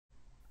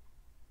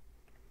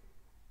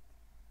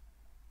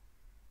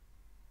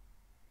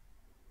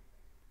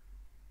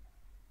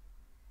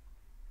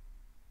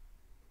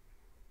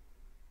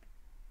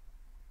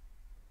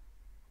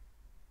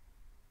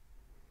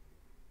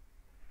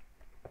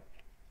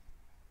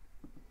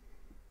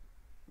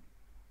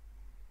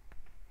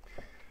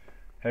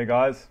Hey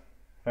guys,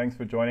 thanks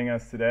for joining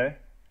us today.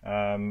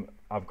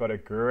 I've got a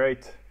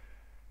great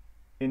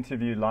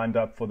interview lined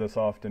up for this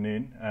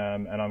afternoon,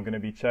 and I'm going to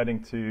be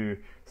chatting to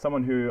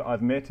someone who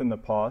I've met in the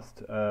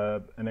past,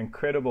 an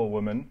incredible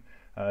woman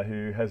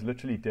who has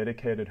literally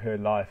dedicated her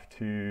life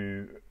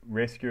to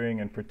rescuing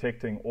and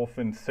protecting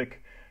orphaned,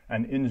 sick,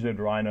 and injured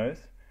rhinos.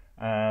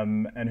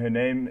 And her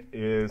name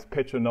is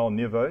Petronel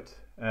Nieuwoudt,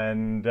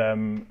 and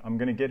I'm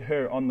going to get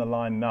her on the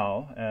line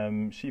now.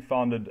 She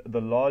founded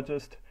the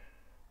largest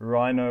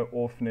rhino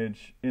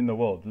orphanage in the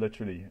world,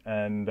 literally,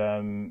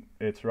 and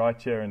it's right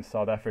here in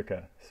South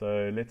Africa.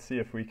 So let's see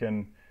if we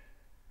can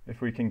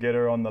get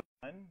her on the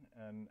line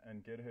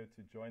and get her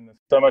to join us.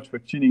 So much for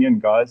tuning in,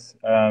 guys.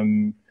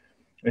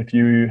 If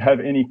you have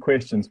any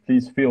questions,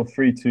 please feel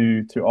free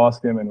to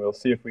ask them, and we'll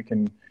see if we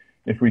can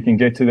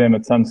get to them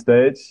at some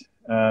stage.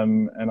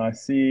 And I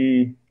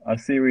see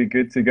we're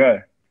good to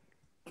go.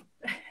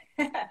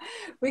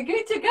 We're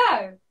good to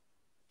go.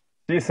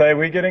 Geez, hey,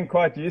 we're getting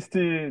quite used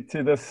to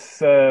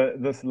this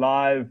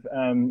live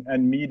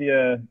and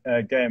media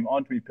game,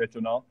 aren't we,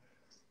 Petronel?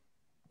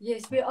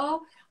 Yes, we are.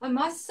 I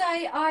must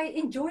say I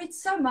enjoy it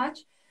so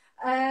much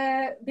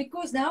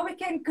because now we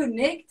can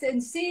connect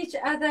and see each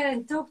other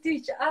and talk to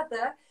each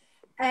other,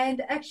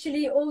 and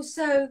actually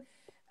also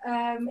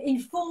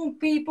inform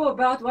people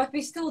about what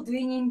we're still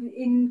doing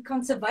in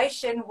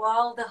conservation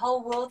while the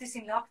whole world is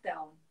in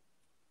lockdown.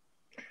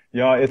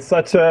 Yeah, it's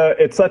such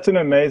an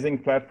amazing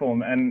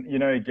platform. And,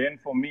 again,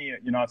 for me,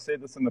 I've said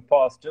this in the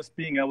past, just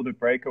being able to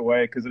break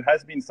away, because it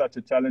has been such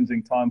a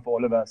challenging time for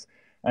all of us,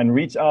 and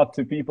reach out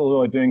to people who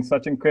are doing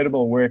such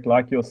incredible work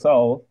like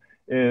yourself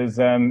is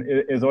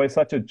always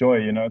such a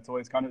joy. It's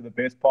always kind of the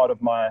best part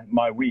of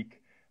my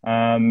week.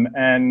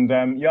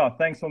 Yeah,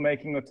 thanks for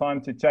making the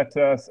time to chat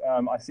to us.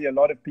 I see a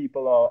lot of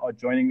people are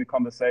joining the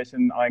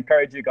conversation. I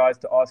encourage you guys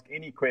to ask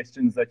any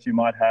questions that you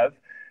might have.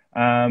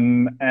 Yeah,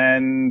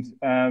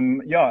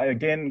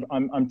 again,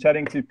 I'm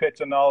chatting to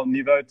Petronel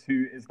Nieuwoudt,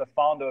 who is the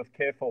founder of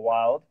Care for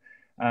Wild.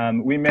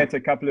 We met a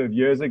couple of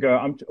years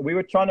ago. We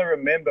were trying to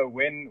remember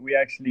when we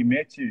actually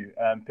met you,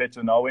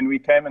 Petronel, when we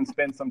came and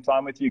spent some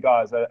time with you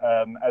guys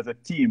as a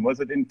team. I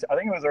think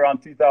it was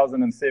around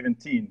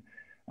 2017.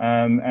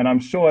 And I'm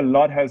sure a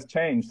lot has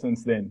changed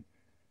since then.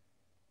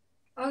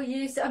 Oh,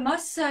 yes, I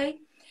must say,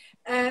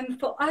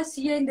 for us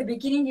here in the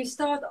beginning, you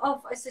start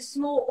off as a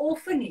small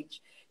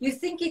orphanage. You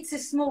think it's a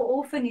small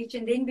orphanage,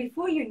 and then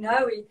before you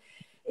know it,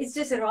 it's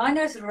just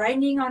rhinos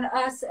raining on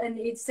us, and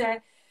it's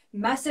a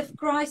massive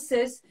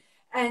crisis.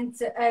 And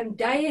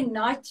day and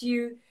night,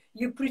 you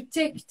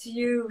protect,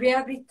 you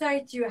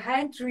rehabilitate, you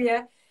hand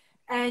rear,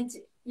 and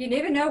you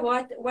never know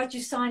what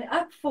you sign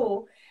up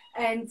for.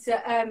 And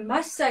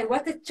must say,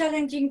 what a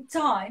challenging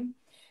time.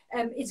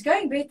 It's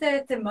going better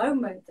at the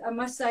moment, I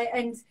must say.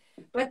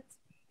 But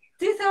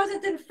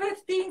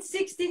 2015,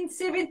 16,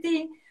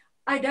 17.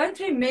 I don't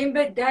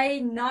remember day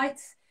and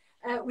nights.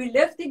 We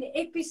lived in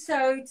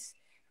episodes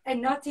and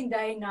not in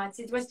day and nights.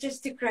 It was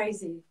just too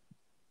crazy.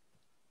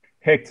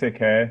 Hectic,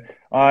 hey?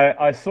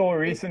 I saw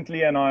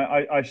recently, and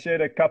I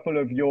shared a couple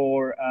of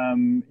your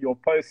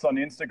posts on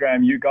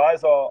Instagram. You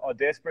guys are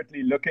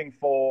desperately looking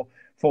for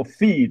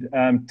feed,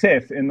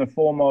 TEF, in the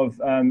form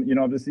of,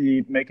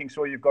 obviously making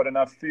sure you've got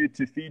enough food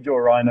to feed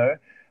your rhino.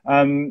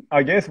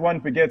 I guess one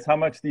forgets how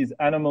much these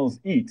animals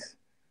eat.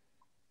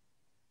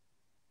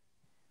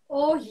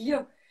 Oh,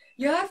 you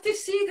have to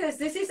see this.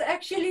 This is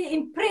actually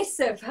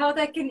impressive how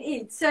they can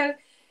eat. So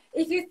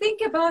if you think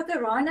about the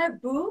rhino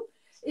bull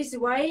is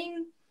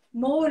weighing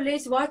more or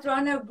less, white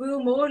rhino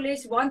bull, more or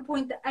less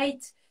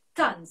 1.8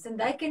 tons. And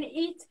they can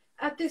eat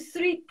up to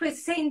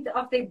 3%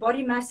 of their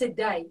body mass a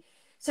day.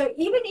 So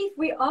even if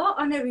we are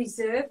on a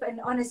reserve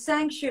and on a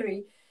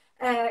sanctuary,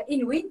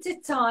 in winter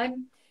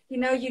time, you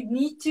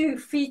need to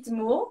feed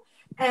more.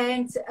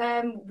 And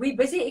we're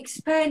busy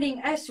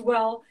expanding as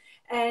well.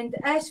 And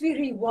as we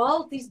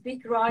rewild these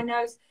big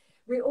rhinos,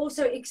 we're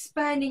also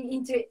expanding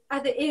into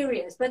other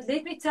areas. But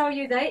let me tell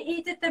you, they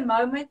eat at the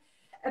moment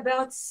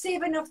about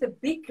 7 of the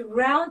big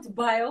round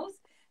bales.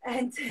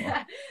 And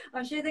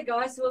I'm sure the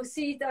guys will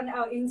see it on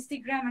our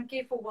Instagram and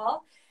Care for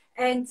Wild.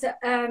 And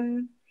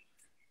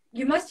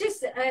you must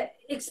just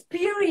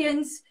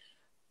experience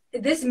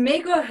this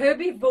mega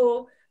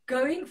herbivore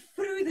going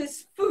through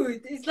this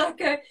food. It's like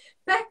a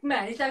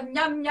Pac-Man. It's like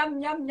yum, yum,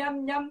 yum,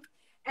 yum, yum.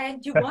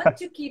 And you want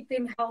to keep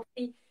them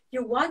healthy.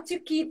 You want to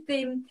keep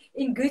them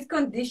in good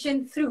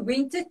condition through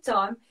winter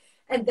time.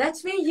 And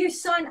that's where you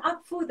sign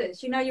up for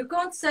this. You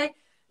can't say,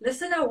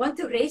 listen, I want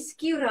to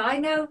rescue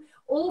rhino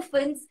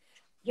orphans.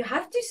 You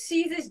have to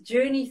see this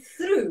journey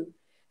through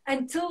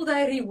until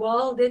they're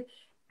rewilded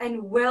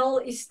and well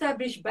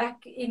established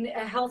back in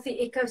a healthy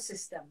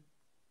ecosystem.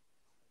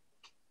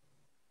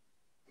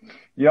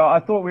 Yeah,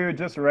 I thought we would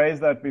just raise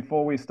that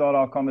before we start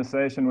our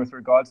conversation with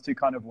regards to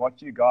kind of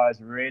what you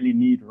guys really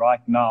need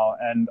right now.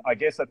 And I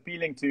guess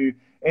appealing to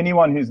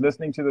anyone who's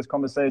listening to this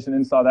conversation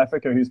in South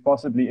Africa who's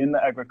possibly in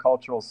the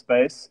agricultural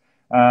space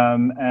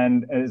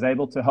and is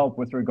able to help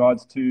with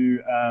regards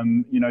to,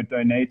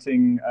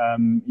 donating,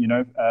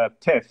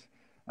 TEF.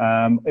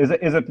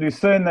 Is it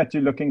lucerne that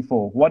you're looking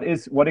for?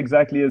 What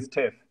exactly is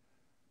teff?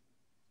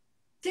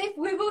 Teff,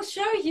 we will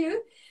show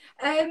you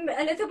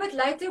a little bit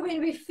later when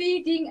we're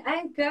feeding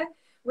Anchor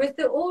with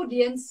the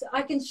audience.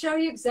 I can show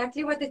you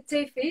exactly what the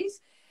teff is.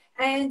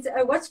 And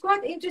what's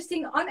quite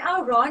interesting, on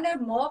our rhino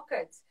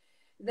market,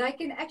 they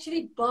can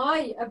actually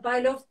buy a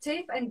bale of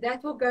teff, and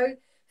that will go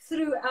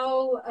through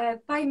our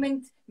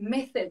payment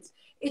methods.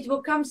 It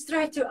will come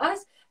straight to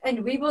us,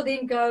 and we will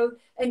then go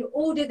and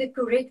order the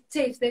correct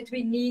teff that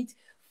we need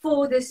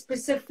for the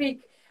specific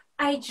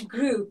age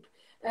group.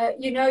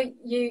 You know,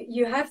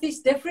 you have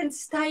these different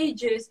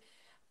stages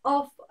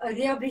of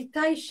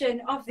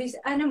rehabilitation of these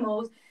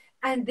animals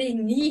and their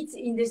needs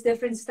in these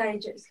different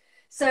stages.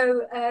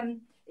 So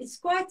it's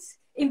quite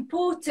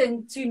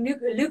important to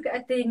look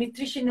at their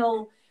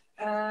nutritional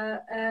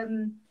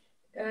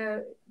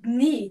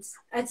needs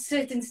at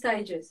certain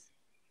stages.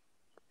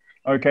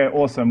 Okay,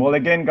 awesome. Well,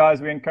 again,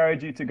 guys, we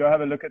encourage you to go have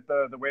a look at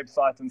the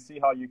website and see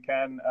how you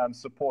can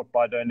support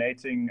by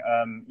donating,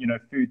 you know,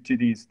 food to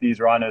these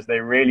rhinos. They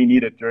really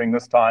need it during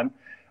this time.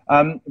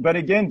 But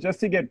again, just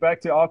to get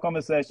back to our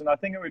conversation, I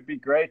think it would be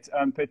great,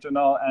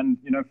 Petronel, and,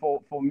 you know,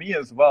 for me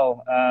as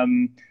well.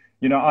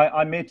 You know,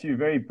 I met you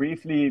very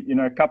briefly, you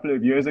know, a couple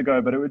of years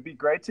ago, but it would be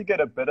great to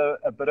get a bit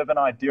of an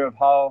idea of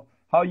how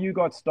you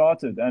got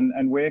started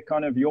and where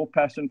kind of your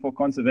passion for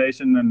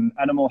conservation and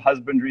animal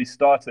husbandry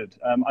started.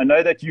 I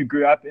know that you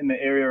grew up in the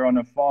area on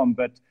a farm,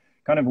 but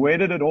kind of where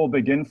did it all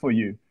begin for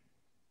you?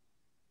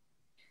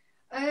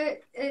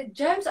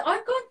 James,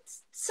 I can't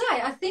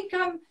say. I think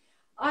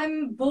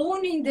I'm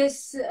born in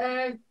this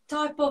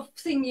type of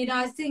thing. You know,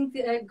 I think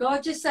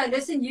God just said,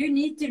 listen, you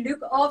need to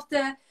look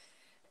after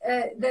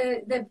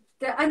the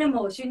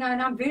animals, you know,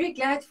 and I'm very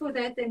glad for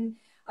that, and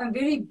I'm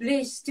very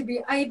blessed to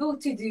be able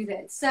to do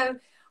that. So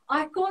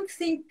I can't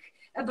think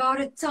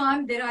about a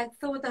time that I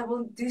thought I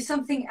will do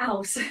something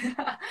else.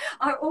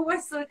 I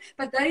always thought,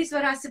 but that is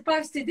what I'm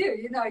supposed to do.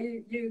 You know,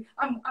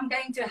 I'm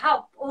going to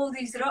help all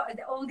these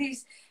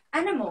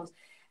animals.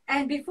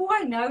 And before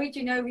I know it,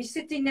 you know, I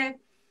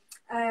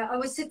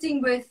was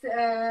sitting with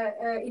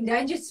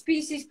Endangered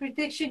Species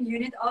Protection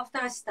Unit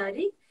after I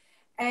studied,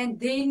 and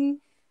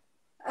then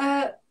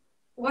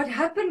what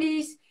happened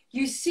is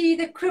you see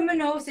the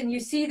criminals and you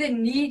see the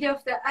need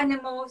of the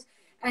animals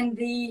and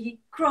the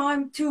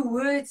crime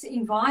towards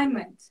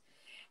environment.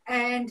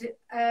 And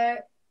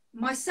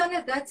my son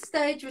at that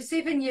stage was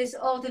 7 years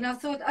old, and I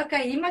thought,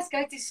 okay, he must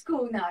go to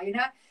school now, you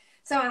know.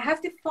 So I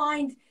have to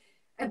find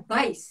a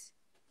base.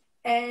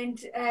 And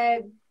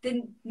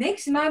the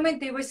next moment,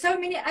 there were so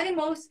many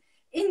animals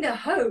in the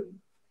home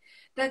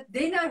that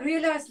then I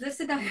realized,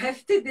 listen, I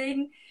have to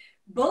then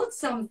build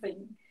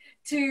something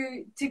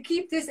to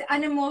keep these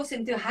animals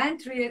and to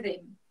hand rear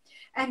them.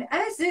 And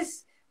as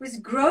this was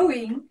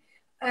growing,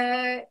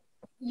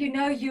 you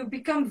know, you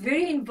become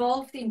very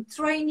involved in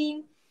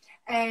training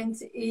and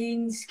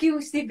in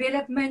skills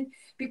development,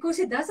 because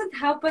it doesn't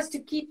help us to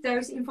keep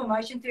those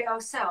information to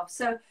ourselves.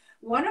 So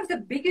one of the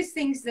biggest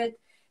things that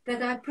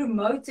I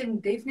promote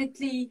and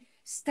definitely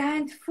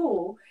stand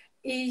for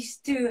is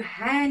to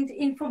hand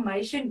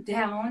information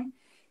down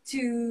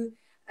to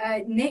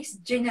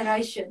next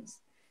generations,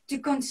 to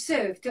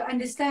conserve, to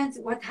understand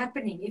what's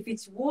happening. If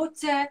it's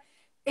water,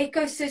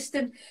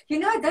 ecosystem, you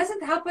know, it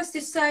doesn't help us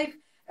to save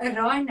a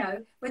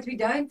rhino, but we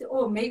don't,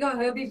 or mega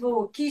herbivore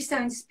or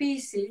keystone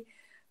species,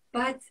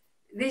 but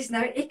there's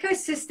no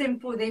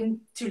ecosystem for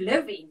them to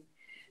live in.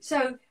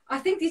 So I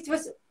think it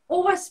was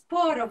always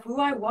part of who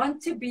I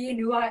want to be and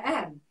who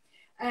I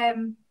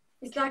am.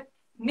 It's like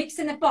mix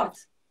in a pot.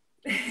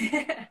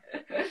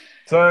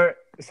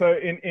 So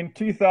in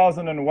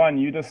 2001,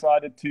 you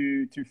decided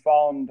to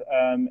found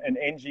an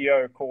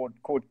NGO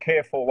called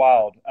Care for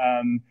Wild,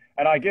 and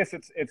I guess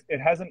it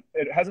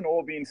hasn't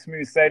all been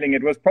smooth sailing.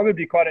 It was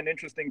probably quite an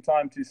interesting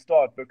time to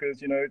start,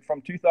 because, you know,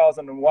 from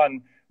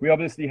 2001 we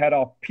obviously had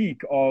our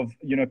peak of,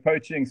 you know,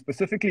 poaching,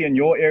 specifically in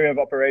your area of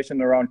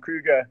operation around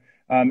Kruger,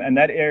 and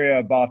that area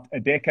about a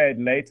decade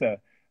later.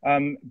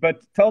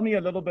 But tell me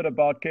a little bit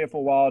about Care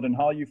for Wild and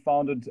how you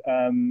founded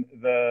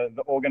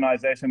the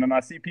organization. And I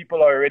see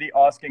people are already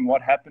asking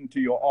what happened to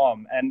your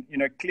arm. And, you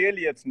know,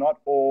 clearly it's not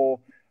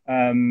all,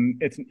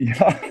 it's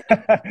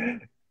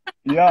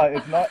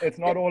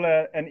not all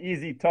an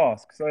easy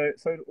task. So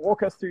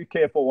walk us through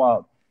Care for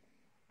Wild.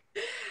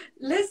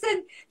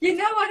 Listen, you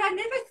know what? I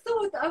never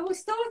thought I would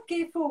start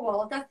Care for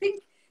Wild. I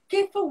think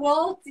Care for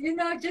Wild, you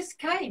know, just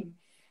came.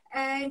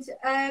 And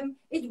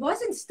it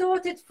wasn't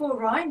started for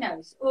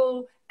rhinos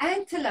or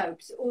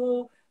antelopes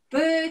or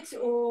birds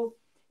or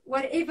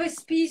whatever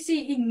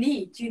species in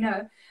need, you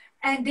know.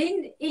 And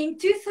then in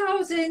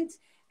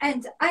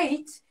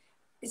 2008,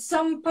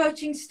 some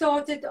poaching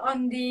started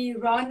on the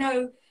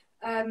rhino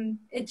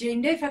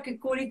agenda, if I can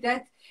call it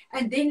that.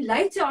 And then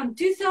later on,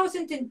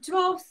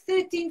 2012,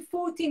 13,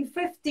 14,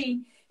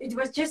 15, it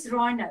was just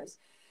rhinos.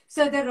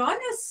 So the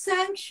Rhino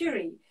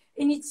Sanctuary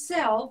in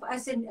itself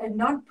as a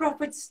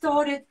non-profit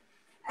started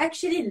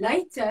actually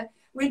later,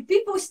 when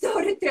people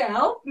started to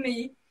help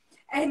me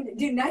and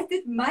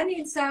donated money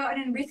and so on,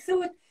 and we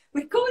thought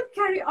we can't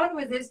carry on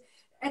with this.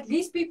 at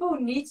least people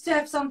need to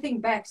have something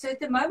back. So at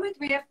the moment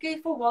we have Care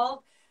for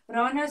Wild,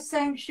 Rhino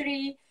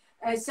Sanctuary,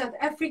 South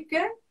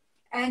Africa,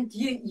 and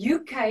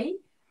UK,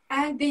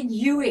 and then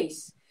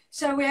US.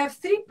 So we have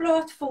 3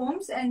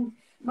 platforms, and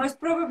most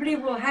probably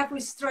we'll have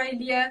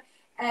Australia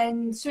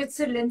and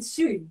Switzerland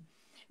soon.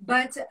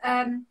 But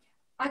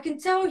I can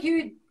tell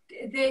you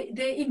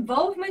the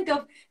involvement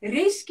of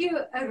rescue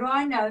a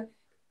rhino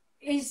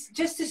is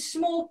just a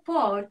small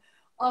part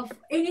of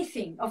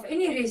anything, of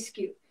any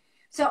rescue.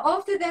 So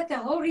after that, the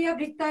whole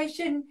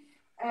rehabilitation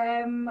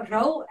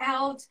roll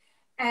out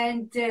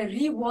and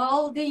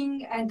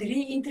rewilding and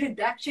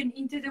reintroduction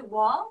into the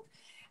wild.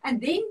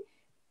 And then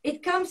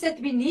it comes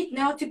that we need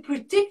now to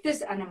protect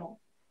this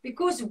animal,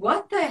 because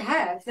what they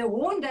have, the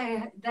horn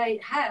they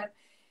have,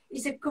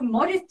 is a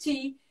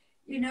commodity,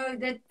 you know,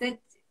 that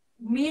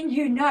me and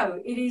you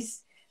know, it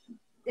is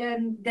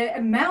the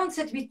amounts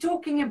that we're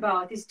talking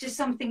about is just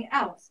something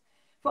else.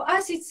 For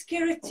us, it's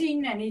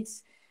keratin, and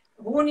its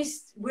horn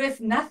is worth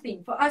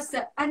nothing. For us,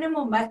 the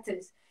animal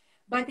matters,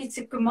 but it's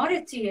a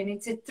commodity, and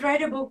it's a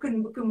tradable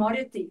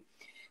commodity.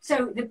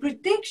 So the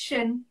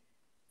protection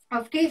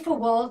of Care for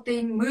Wild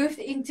then moved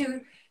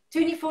into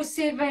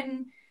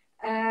 24/7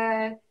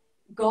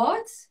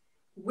 guards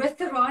with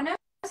the rhinos,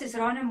 as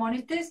rhino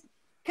monitors,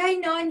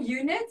 K9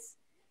 units.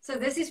 So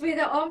this is where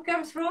the arm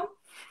comes from,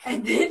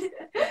 and then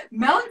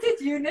mounted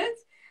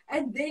units,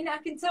 and then I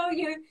can tell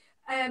you,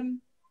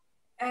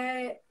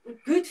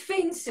 good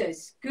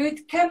fences,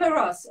 good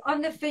cameras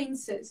on the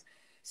fences.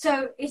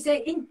 So it's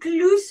an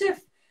inclusive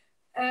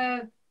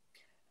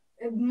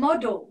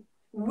model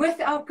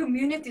with our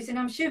communities, and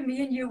I'm sure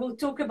me and you will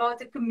talk about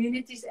the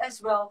communities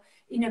as well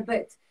in a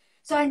bit.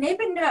 So I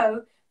never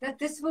know that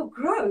this will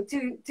grow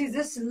to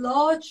this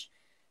large,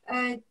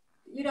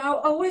 you know,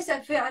 always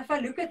if I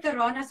look at the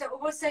rhinos, I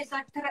always say it's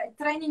like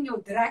training your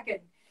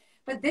dragon.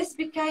 But this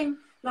became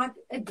like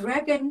a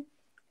dragon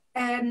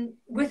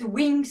with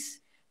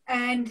wings,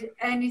 and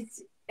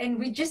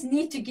we just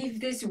need to give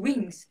this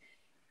wings.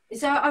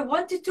 So I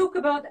want to talk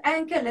about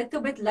Anchor a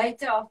little bit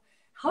later of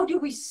how do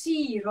we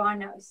see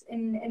rhinos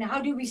and how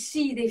do we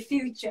see their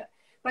future,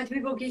 but we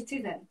will get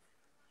to that.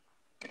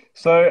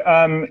 So,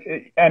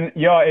 and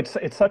yeah,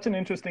 it's such an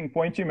interesting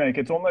point you make.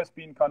 It's almost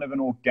been kind of an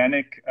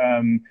organic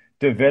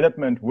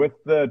development with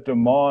the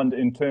demand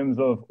in terms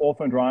of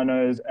orphaned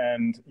rhinos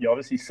and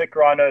obviously sick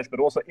rhinos, but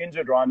also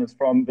injured rhinos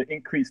from the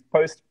increased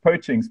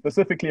poaching,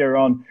 specifically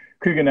around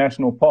Kruger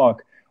National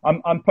Park.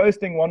 I'm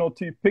posting 1 or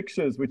 2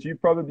 pictures, which you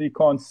probably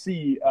can't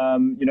see,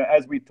 you know,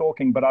 as we're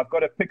talking, but I've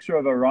got a picture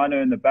of a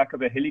rhino in the back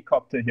of a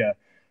helicopter here.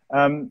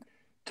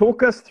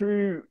 Talk us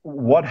through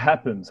what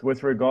happens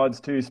with regards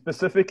to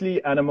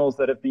specifically animals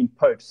that have been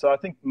poached. So I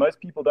think most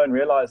people don't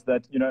realize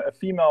that, you know, a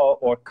female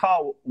or a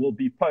cow will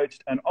be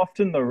poached, and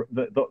often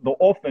the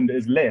orphaned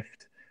is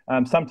left,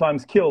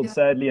 sometimes killed,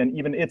 sadly, and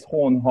even its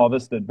horn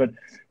harvested. But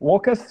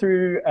walk us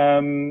through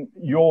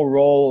your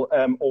role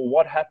or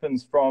what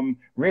happens from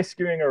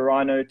rescuing a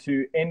rhino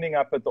to ending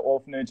up at the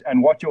orphanage,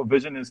 and what your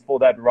vision is for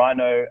that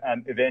rhino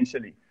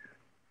eventually.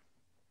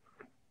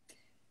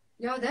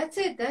 Yeah, that's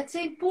it. That's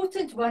an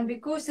important one,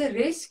 because the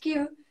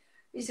rescue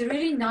is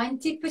really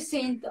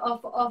 90%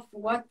 of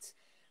what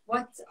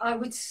I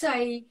would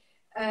say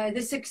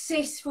the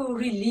successful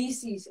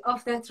releases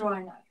of that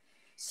rhino.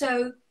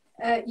 So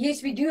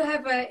yes, we do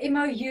have a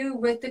MOU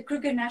with the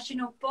Kruger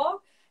National Park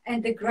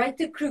and the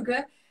Greater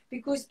Kruger,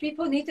 because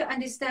people need to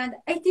understand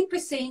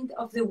 80%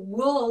 of the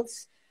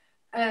world's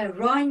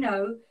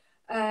rhino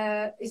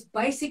is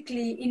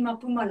basically in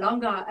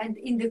Mpumalanga and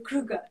in the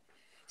Kruger.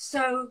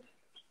 So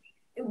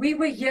we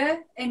were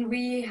here, and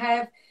we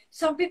have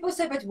some people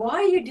say, but why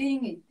are you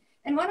doing it?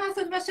 And when I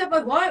thought to myself,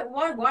 but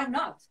why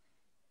not?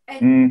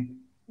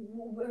 And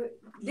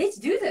let's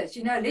do this,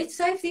 you know, let's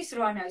save these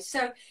rhinos.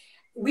 So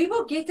we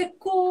will get a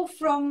call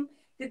from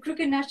the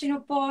Kruger National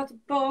Park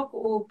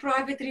or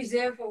private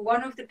reserve or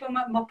one of the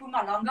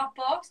Mpumalanga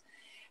parks,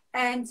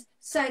 and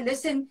say,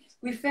 listen,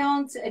 we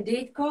found a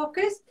dead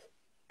carcass,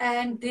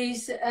 and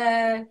there's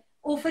an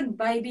orphan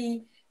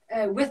baby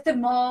with the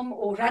mom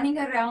or running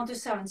around or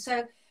so on.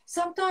 So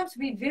sometimes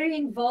we're very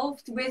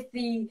involved with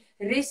the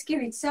rescue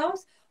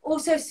itself,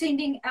 also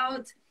sending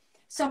out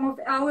some of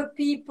our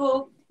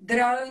people,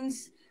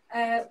 drones,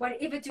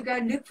 whatever, to go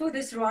and look for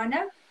this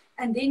rhino,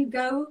 and then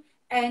go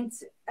and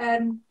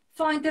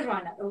find the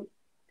rhino.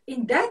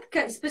 In that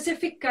case,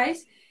 specific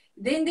case,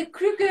 then the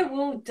Kruger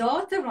will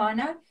dart the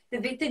rhino, the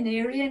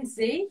veterinarians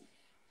there,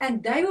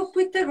 and they will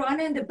put the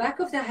rhino in the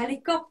back of the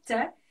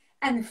helicopter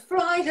and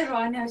fly the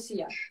rhinos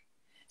here.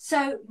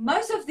 So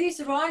most of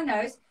these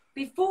rhinos,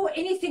 before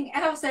anything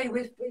else, they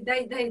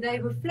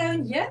were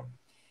flown here.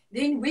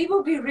 Then we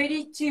will be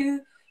ready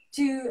to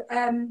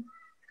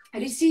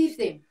receive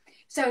them.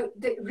 So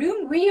the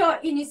room we are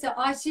in is the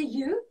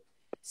ICU.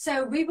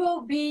 So we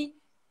will be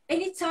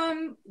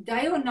anytime,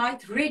 day or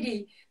night,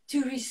 ready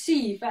to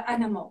receive an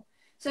animal.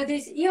 So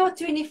there's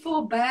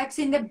ER24 bags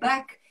in the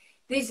back.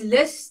 There's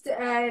list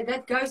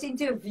that goes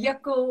into a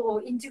vehicle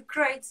or into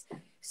crates.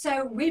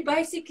 So we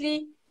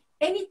basically,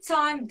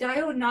 anytime,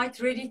 day or night,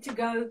 ready to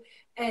go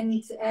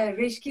and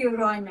rescue a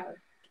rhino.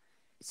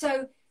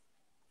 So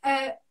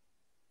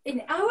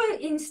in our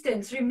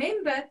instance,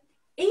 remember,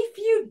 if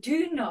you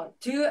do not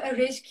do a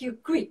rescue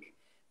quick,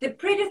 the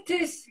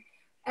predators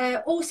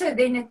also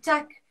then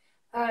attack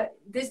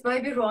this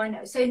baby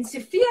rhino. So in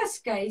Sophia's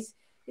case,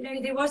 you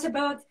know, there was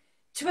about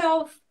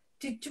 12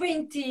 to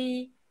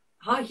 20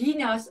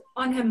 hyenas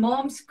on her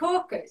mom's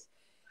carcass.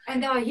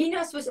 And the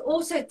hyenas was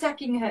also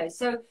attacking her.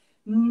 So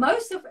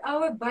most of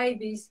our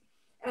babies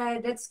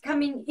that's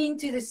coming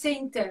into the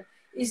center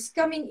is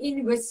coming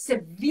in with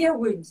severe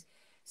wounds.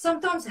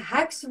 Sometimes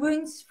hacks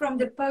wounds from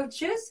the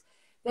poachers,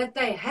 that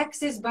they hacks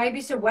these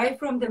babies away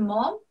from the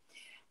mom.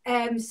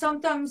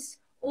 Sometimes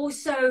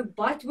also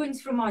bite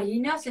wounds from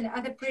hyenas and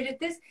other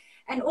predators.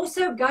 And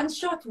also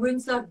gunshot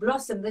wounds like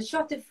Blossom. They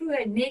shot her through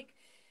her neck,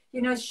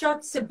 you know,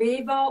 shot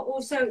Sabeva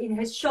also in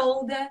her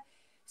shoulder.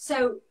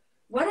 So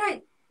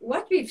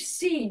what we've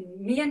seen,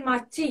 me and my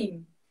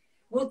team,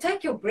 will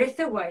take your breath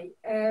away.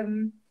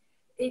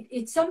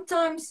 It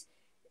sometimes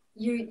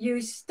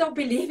you stop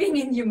believing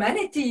in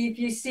humanity if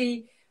you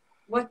see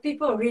what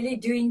people are really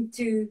doing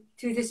to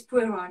these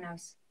poor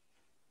rhinos.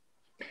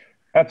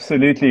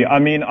 Absolutely. I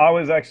mean, I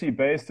was actually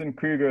based in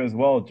Kruger as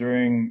well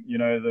during, you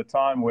know, the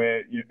time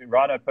where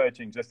rhino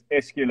poaching just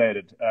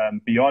escalated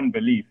beyond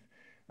belief.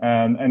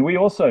 And we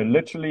also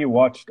literally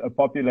watched a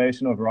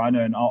population of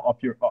rhino in our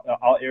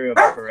area of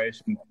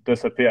operation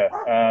disappear.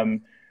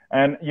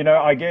 And, you know,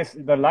 I guess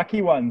the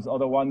lucky ones are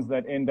the ones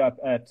that end up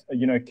at,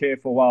 you know, Care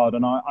for Wild.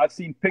 And I've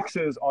seen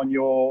pictures on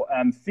your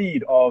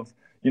feed of,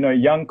 you know,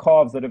 young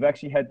calves that have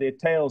actually had their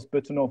tails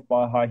bitten off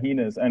by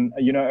hyenas and,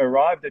 you know,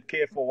 arrived at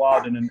Care for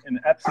Wild in an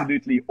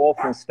absolutely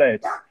awful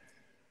state.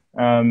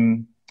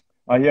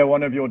 I hear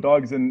one of your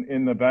dogs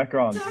in the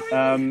background.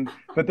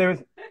 But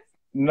there's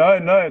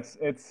no,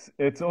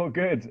 it's all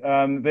good.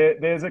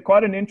 There's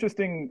quite an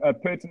interesting,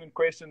 pertinent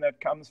question that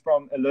comes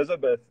from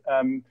Elizabeth,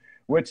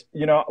 which,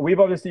 you know, we've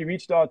obviously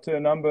reached out to a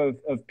number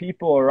of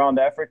people around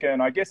Africa,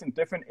 and I guess in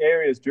different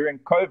areas during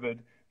COVID,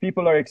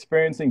 people are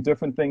experiencing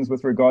different things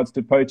with regards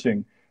to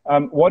poaching.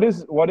 What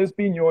has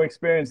been your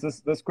experience?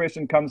 This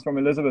question comes from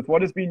Elizabeth.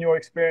 What has been your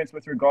experience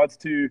with regards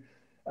to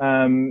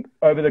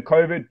over the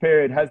COVID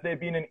period? Has there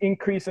been an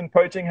increase in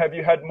poaching? Have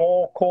you had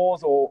more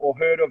calls or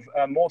heard of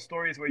more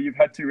stories where you've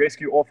had to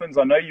rescue orphans?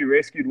 I know you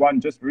rescued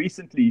one just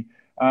recently,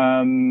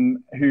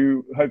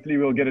 who hopefully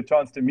we'll get a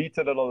chance to meet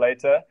a little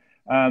later.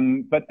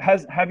 But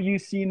have you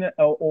seen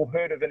or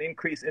heard of an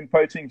increase in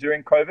poaching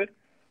during COVID?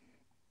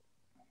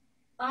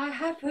 I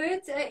have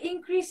heard an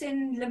increase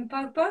in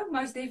Limpopo,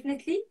 most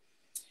definitely.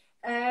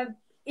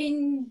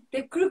 In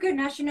the Kruger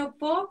National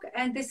Park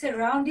and the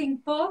surrounding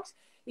parks,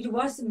 it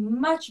was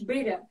much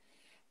better.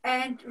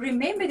 And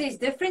remember, there's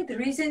different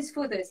reasons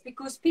for this,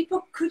 because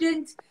people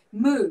couldn't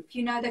move,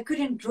 you know, they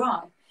couldn't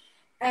drive.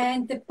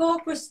 And the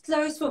park was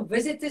closed for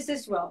visitors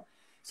as well.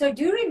 So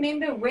do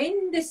remember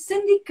when the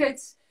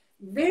syndicates,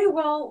 very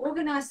well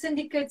organized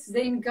syndicates,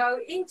 then go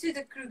into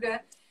the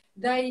Kruger,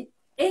 they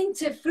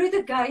enter through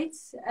the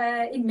gates,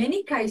 in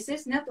many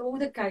cases, not all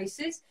the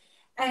cases,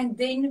 and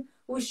then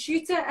will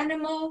shoot an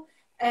animal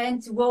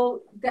and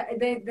will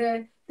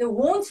the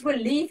horns will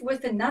leave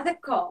with another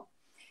car.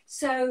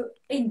 So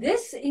in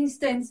this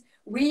instance,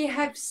 we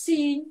have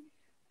seen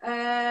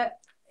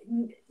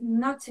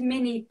not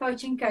many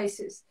poaching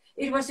cases.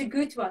 It was a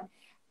good one.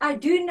 I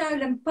do know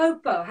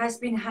Limpopo has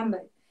been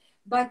hammered,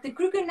 but the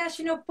Kruger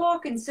National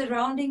Park and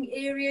surrounding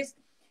areas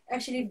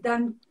actually have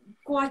done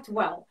quite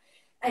well.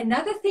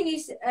 Another thing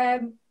is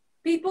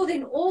people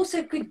then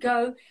also could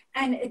go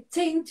and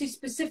attend to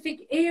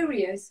specific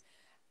areas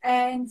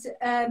and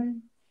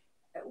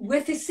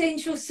with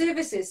essential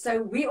services.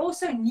 So we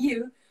also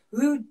knew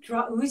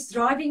who's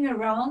driving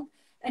around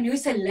and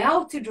who's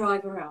allowed to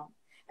drive around.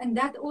 And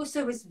that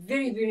also was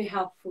very, very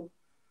helpful.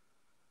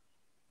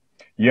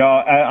 Yeah,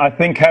 I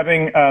think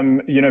having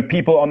you know,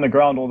 people on the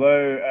ground,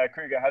 although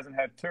Kruger hasn't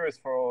had tourists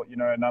for, you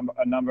know,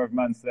 a number of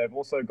months, they've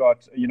also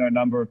got, you know, a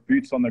number of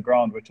boots on the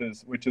ground, which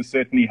is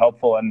certainly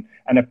helpful, and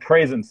a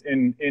presence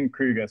in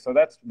Kruger. So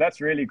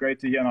that's really great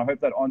to hear, and I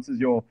hope that answers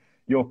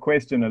your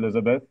question,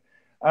 Elizabeth.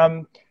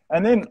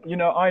 And then, you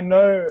know, I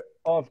know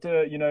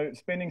after, you know,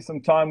 spending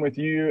some time with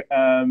you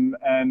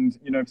and,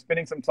 you know,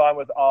 spending some time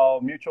with our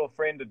mutual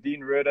friend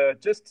Dean Rudder,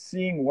 just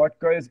seeing what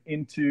goes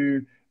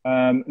into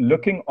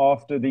looking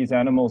after these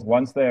animals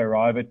once they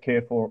arrive at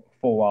Care for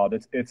Wild.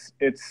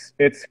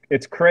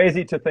 It's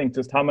crazy to think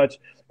just how much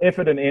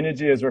effort and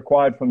energy is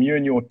required from you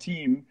and your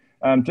team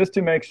just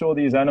to make sure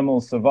these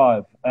animals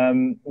survive.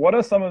 What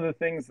are some of the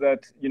things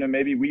that, you know,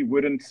 maybe we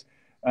wouldn't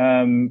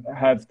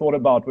have thought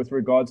about with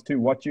regards to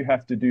what you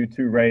have to do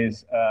to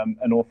raise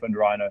an orphaned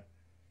rhino?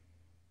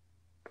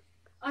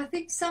 I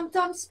think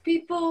sometimes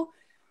people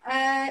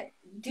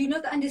do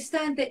not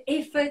understand the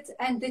effort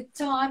and the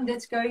time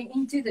that's going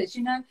into this.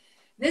 You know,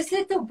 this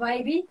little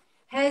baby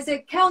has a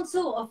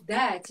council of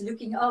dads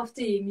looking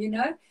after him, you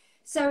know.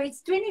 So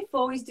it's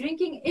 24, he's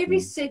drinking every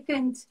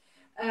second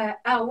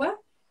hour.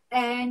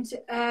 And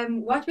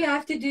what we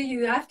have to do,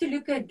 you have to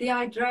look at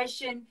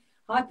dehydration,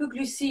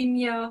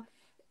 hypoglycemia,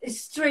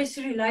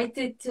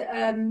 stress-related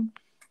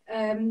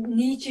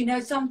needs. You know,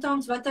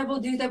 sometimes what they will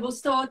do, they will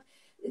start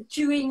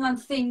chewing on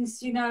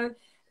things, you know,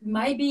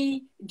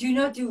 maybe do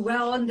not do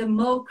well on the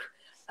milk,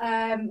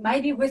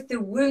 maybe with the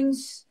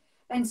wounds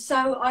and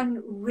so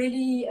on,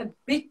 really a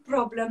big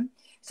problem.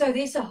 So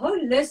there's a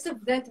whole list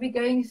of that we're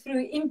going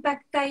through,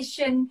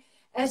 impactation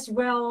as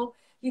well.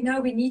 You know,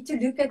 we need to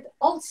look at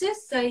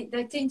ulcers. They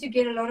tend to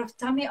get a lot of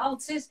tummy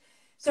ulcers.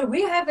 So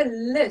we have a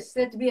list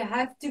that we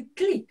have to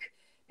click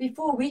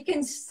before we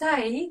can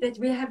say that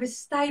we have a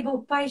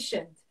stable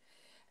patient.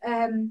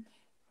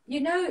 You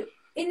know,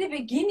 in the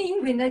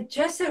beginning, when they're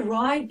just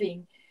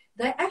arriving,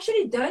 they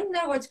actually don't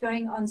know what's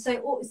going on.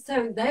 So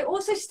they're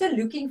also still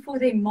looking for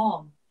their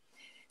mom.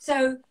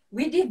 So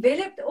we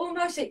developed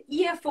almost an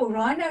ear for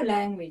rhino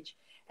language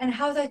and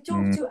how they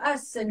talk to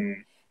us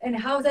and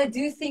how they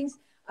do things.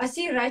 I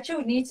see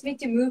Rachel needs me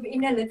to move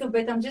in a little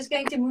bit. I'm just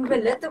going to move a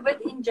little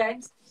bit in,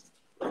 James.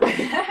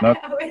 No.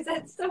 Is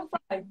that still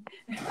fine?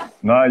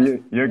 No,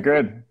 you're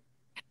good.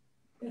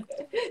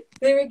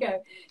 There we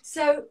go.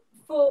 So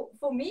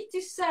for me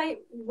to say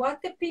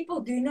what the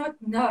people do not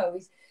know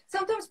is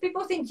sometimes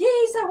people think,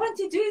 yes, I want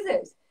to do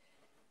this.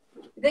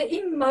 The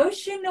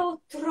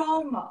emotional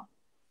trauma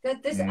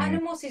that this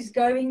animals is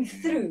going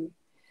through,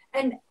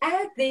 and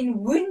add then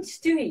wounds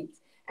to it,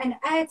 and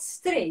add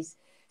stress.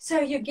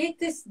 So you get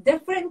this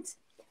different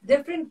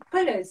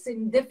pillars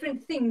and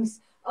different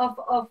things of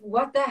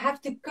what they have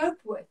to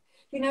cope with.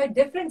 You know,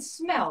 different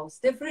smells,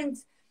 different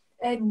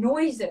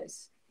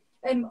noises.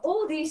 And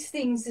all these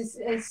things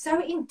is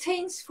so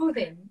intense for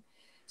them.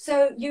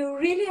 So you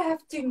really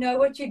have to know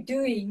what you're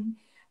doing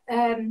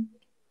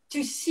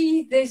to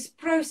see this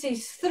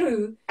process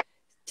through,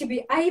 to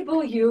be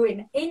able you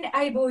and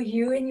enable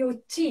you and your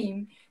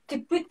team to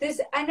put this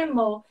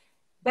animal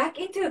back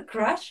into a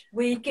crush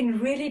where he can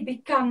really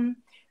become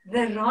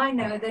the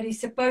rhino that he's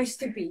supposed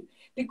to be.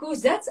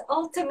 Because that's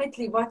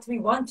ultimately what we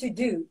want to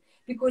do.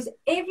 Because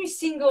every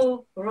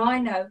single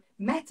rhino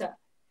matters.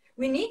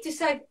 We need to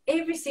save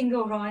every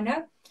single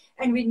rhino,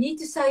 and we need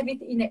to save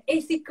it in an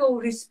ethical,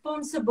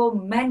 responsible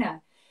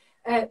manner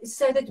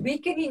so that we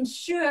can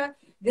ensure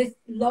the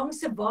long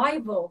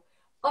survival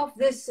of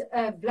this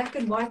black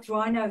and white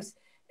rhinos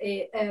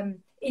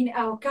in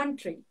our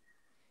country.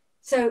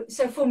 So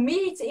for me,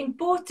 it's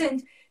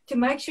important to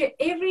make sure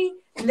every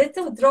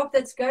little drop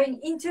that's going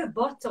into a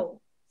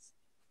bottle,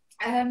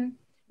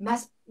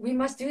 we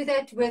must do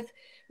that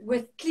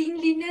with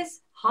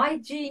cleanliness,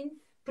 hygiene,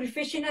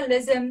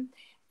 professionalism,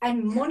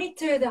 and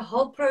monitor the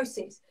whole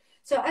process.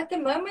 So at the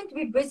moment,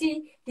 we're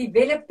busy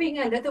developing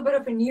a little bit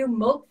of a new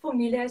milk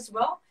formula as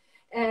well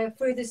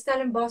for the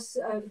Stellenbosch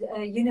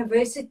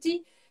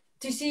University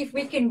to see if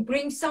we can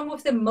bring some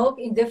of the milk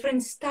in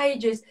different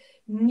stages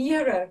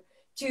nearer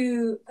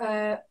to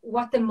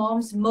what the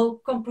mom's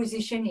milk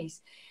composition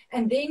is.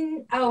 And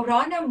then our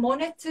rhino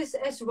monitors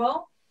as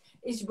well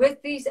is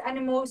with these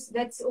animals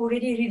that's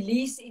already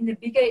released in the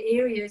bigger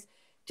areas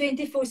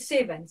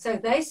 24/7. So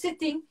they're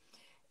sitting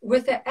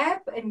with an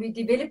app, and we're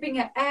developing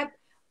an app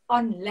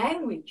on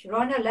language,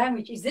 rhino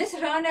language. Is this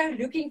rhino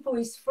looking for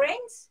his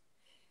friends?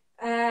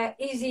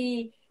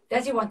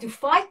 Does he want to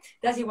fight?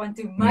 Does he want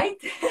to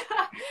mate?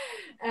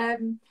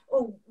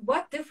 Or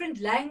what different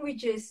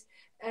languages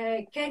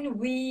can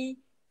we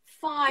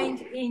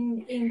find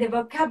in the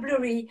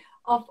vocabulary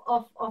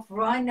of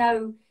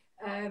rhino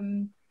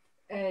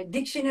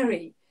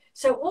dictionary?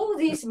 So all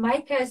these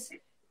make us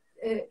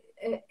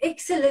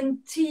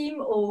excellent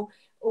team or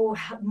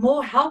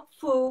more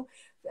helpful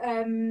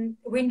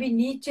when we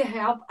need to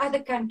help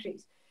other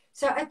countries.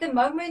 So at the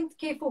moment,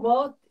 Care for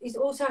Wild is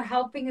also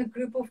helping a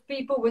group of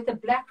people with a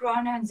black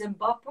rhino in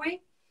Zimbabwe,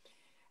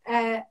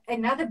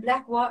 another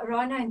black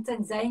rhino in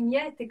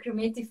Tanzania, the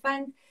Krumeti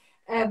Fund,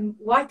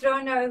 white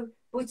rhino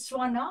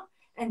Botswana,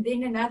 and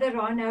then another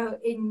rhino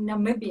in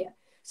Namibia.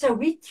 So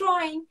we're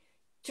trying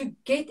to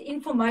get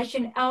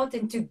information out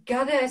and to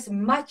gather as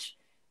much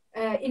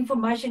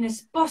information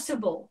as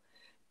possible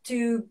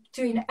to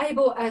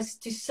enable us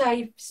to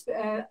save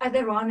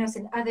other rhinos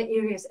in other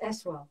areas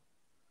as well.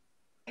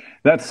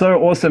 That's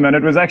so awesome. And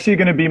it was actually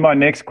going to be my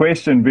next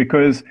question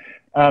because,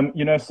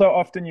 you know, so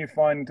often you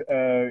find,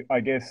 I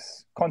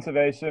guess,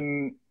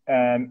 conservation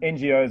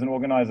NGOs and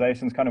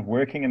organizations kind of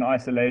working in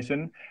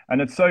isolation. And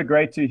it's so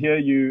great to hear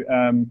you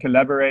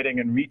collaborating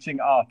and reaching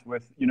out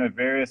with, you know,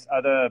 various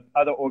other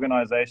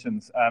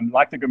organizations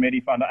like the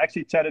Grumeti Fund. I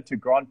actually chatted to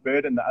Grant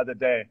Burden the other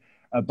day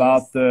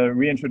about the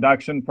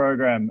reintroduction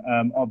program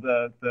of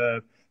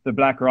the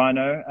black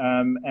rhino,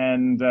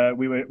 and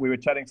we were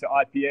chatting to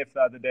IPF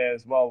the other day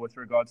as well with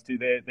regards to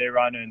their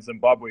rhino in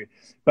Zimbabwe.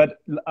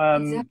 But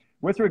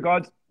with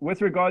regards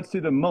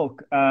to the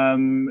milk,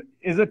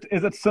 is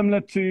it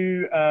similar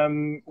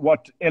to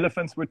what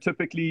elephants would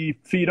typically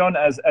feed on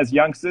as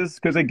youngsters?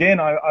 Because again,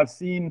 I've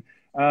seen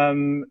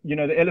you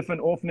know, the elephant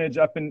orphanage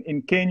up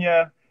in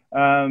Kenya.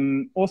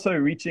 Also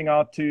reaching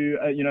out to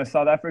you know,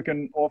 South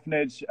African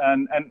orphanage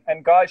and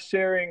guys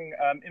sharing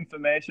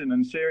information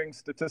and sharing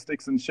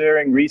statistics and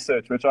sharing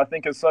research, which I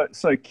think is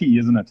so key,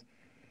 isn't it?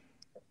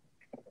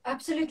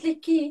 Absolutely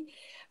key.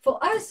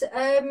 For us,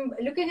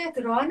 looking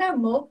at rhino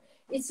milk,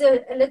 it's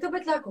a little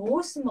bit like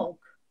horse milk,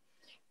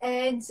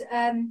 and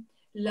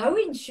low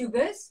in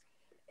sugars,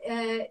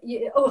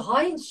 or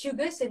high in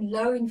sugars and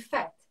low in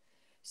fat.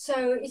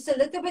 So it's a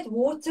little bit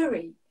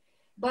watery,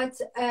 but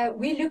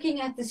we're looking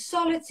at the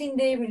solids in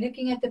there, we're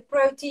looking at the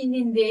protein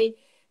in there,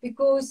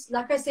 because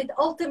like I said,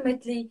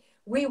 ultimately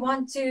we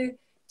want to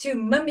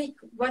mimic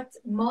what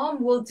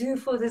mom will do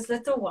for this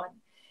little one.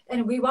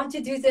 And we want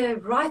to do the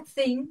right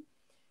thing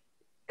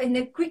in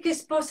the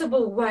quickest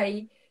possible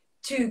way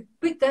to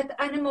put that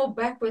animal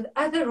back with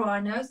other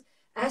rhinos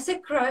as a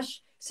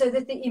crush, so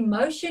that the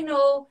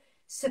emotional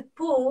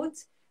support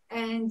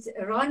and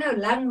rhino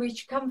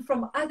language come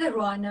from other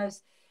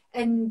rhinos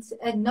and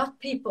not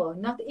people,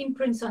 not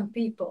imprints on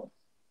people.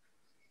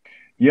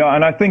 Yeah,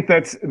 and I think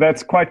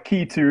that's quite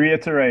key to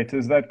reiterate,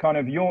 is that kind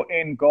of your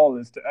end goal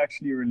is to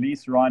actually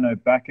release rhino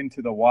back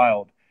into the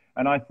wild.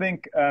 And I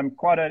think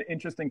quite an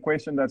interesting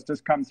question that's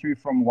just come through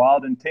from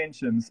Wild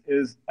Intentions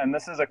is, and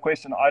this is a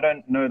question I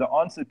don't know the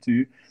answer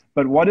to,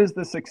 but what is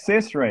the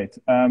success rate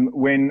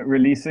when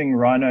releasing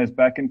rhinos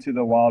back into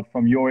the wild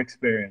from your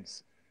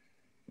experience?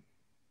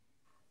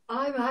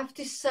 I have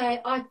to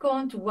say, I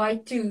can't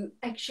wait to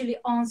actually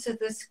answer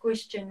this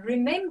question.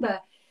 Remember,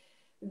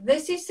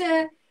 this is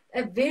a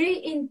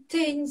very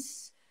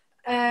intense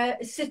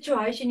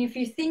situation. If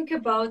you think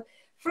about,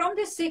 from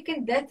the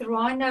second that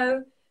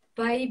rhino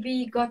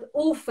baby got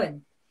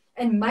orphaned,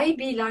 and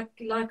maybe like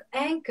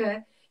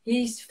Anchor,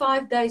 he's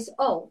 5 days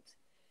old.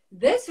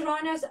 This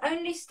rhinos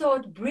only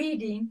start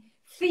breeding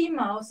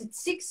females at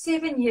 6,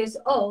 7 years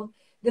old,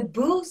 the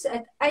bulls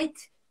at 8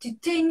 to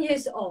 10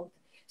 years old.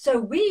 So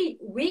we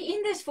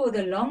in this for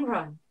the long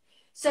run.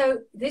 So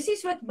this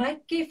is what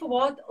makes Care for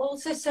Wild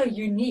also so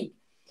unique.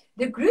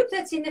 The group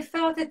that's in the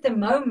field at the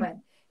moment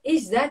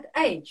is that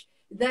age.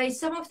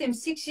 Some of them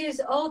 6 years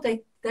old,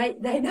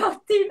 they're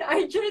now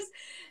teenagers.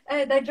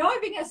 They're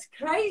driving us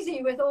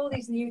crazy with all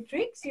these new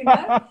tricks, you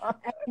know,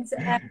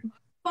 and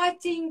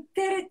fighting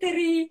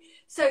territory.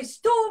 So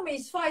Storm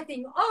is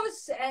fighting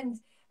Oz, and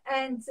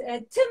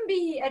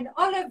Timby and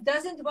Olive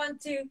doesn't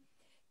want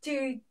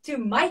to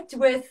mate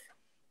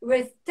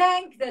with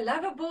Tank, the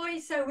lover boy.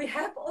 So we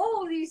have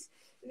all these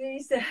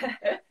the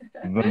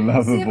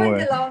lover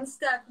boy alarm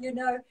stuff, you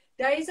know,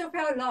 days of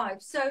our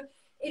lives. So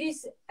it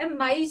is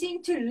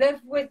amazing to live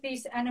with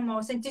these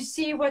animals and to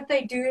see what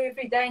they do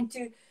every day, and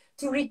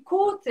to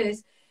record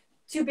this,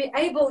 to be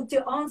able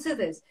to answer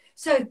this.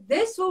 So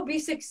this will be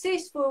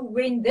successful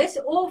when this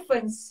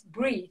orphans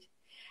breed.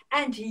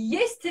 And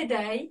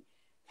yesterday,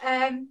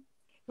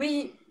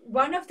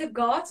 one of the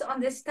guards on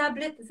this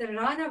tablet, the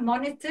rhino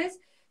monitors,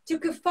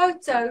 took a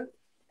photo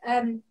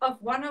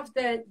of one of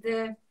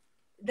the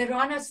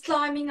rhinos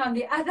climbing on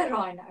the other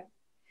rhino.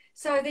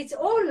 So it's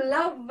all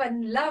love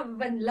and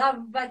love and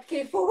love, but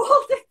Care for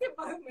Wild at the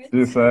moment.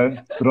 You say,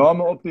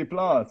 drama op die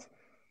plaats.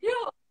 Yeah,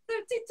 so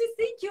to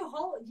think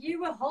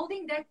you were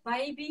holding that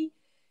baby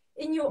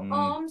in your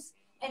arms,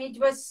 and it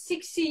was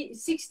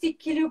 60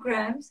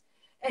 kilograms,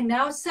 and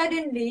now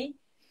suddenly,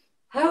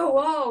 oh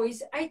wow,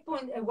 it's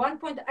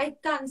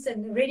 1.8 tons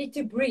and ready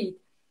to breed.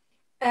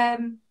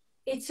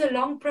 It's a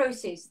long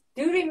process.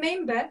 Do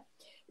remember,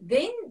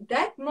 then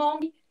that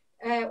mom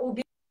will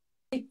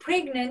be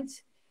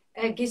pregnant.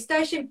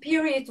 Gestation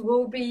period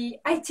will be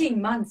 18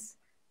 months,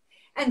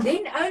 and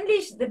then only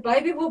the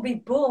baby will be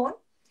born.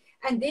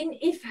 And then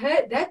if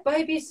that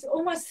baby is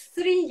almost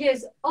 3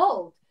 years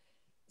old,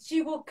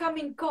 she will come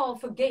in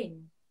calf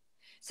again.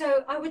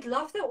 So I would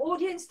love the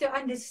audience to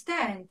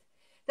understand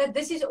that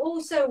this is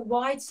also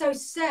why it's so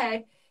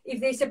sad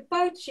if there's a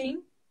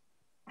poaching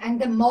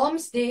and the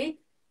mom's dead,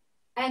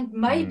 and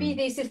maybe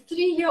there's a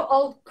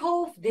 3-year-old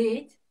calf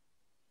dead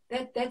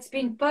that's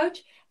been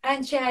poached,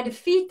 and she had a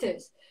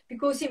fetus.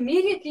 Because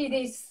immediately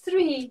there's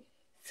three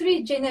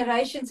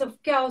generations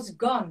of cows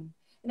gone.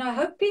 And I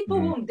hope people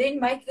will then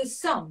make the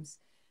sums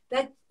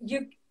that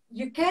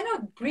you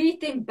cannot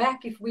breed them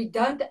back if we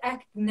don't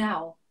act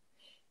now.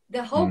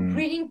 The whole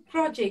breeding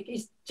project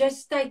is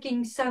just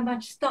taking so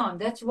much time.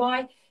 That's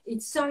why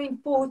it's so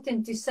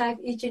important to save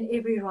each and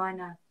every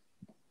rhino.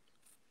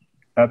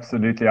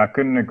 Absolutely. I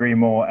couldn't agree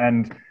more.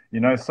 And you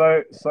know,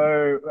 so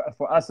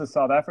for us as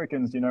South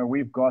Africans, you know,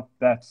 we've got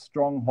that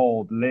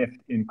stronghold left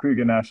in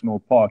Kruger National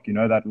Park, you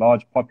know, that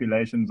large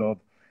populations of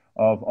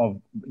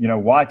you know,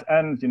 white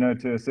and, you know,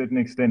 to a certain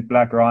extent,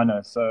 black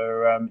rhino. So,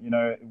 you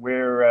know,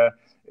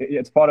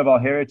 it's part of our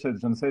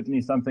heritage, and certainly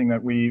something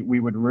that we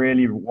would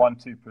really want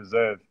to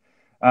preserve.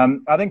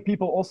 I think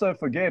people also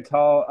forget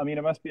how, I mean,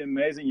 it must be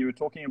amazing. You were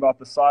talking about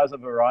the size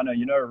of a rhino.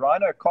 You know, a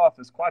rhino calf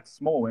is quite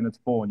small when it's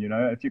born. You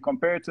know, if you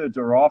compare it to a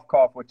giraffe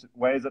calf, which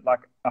weighs at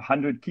like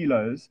 100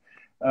 kilos,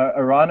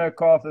 a rhino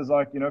calf is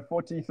like, you know,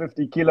 40,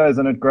 50 kilos,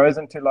 and it grows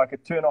into like a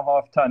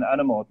 2.5 ton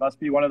animal. It must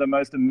be one of the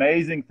most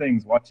amazing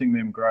things watching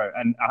them grow,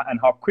 and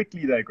how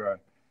quickly they grow.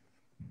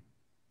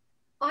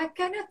 I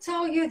cannot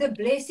tell you the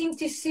blessing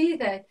to see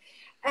that,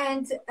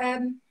 and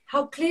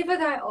how clever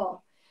they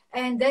are.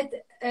 And that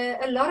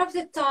a lot of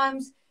the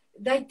times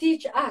they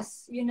teach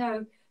us, you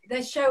know,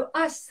 they show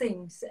us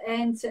things.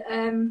 And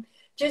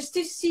just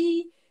to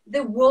see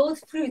the world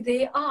through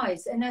their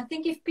eyes. And I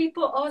think if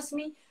people ask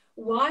me,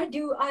 why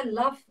do I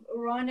love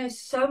rhinos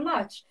so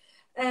much?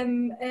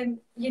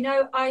 You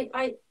know,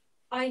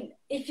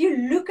 if you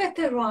look at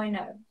the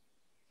rhino,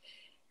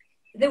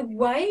 the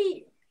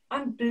way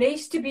I'm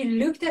blessed to be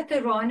looked at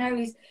the rhino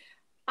is,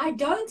 I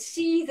don't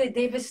see the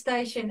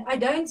devastation. I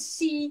don't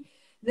see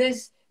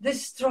this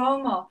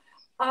trauma.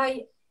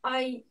 I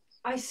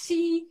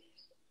see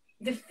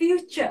the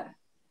future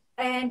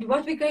and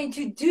what we're going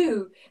to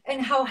do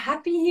and how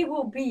happy he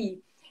will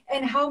be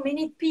and how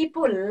many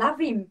people love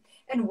him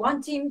and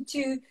want him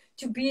to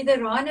be the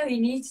rhino he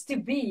needs to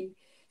be.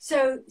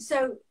 So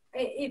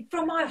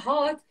from my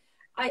heart,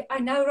 I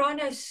know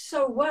rhinos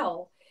so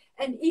well.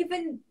 And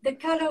even the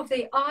color of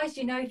their eyes,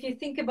 you know, if you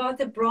think about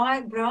the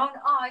brown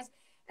eyes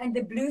and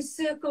the blue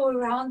circle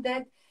around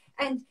that,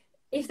 and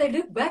if they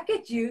look back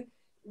at you,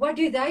 what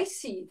do they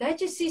see? They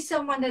just see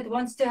someone that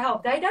wants to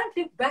help. They don't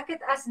look back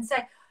at us and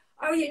say,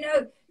 oh, you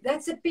know,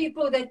 that's the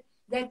people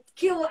that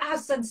kill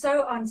us and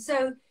so on.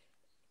 So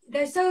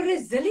they're so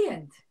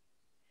resilient.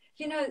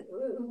 You know,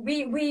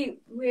 we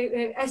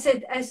as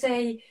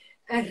a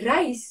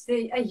race,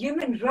 a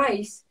human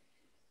race,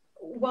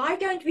 why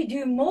don't we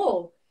do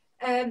more?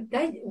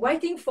 They're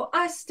waiting for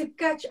us to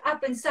catch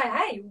up and say,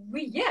 hey,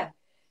 we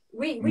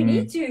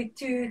need to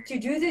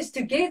do this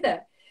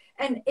together.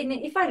 And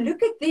if I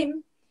look at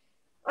them,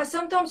 I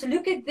sometimes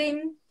look at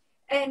them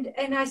and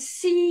I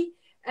see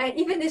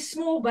even the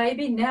small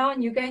baby now,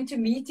 and you're going to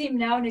meet him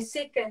now in a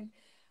second.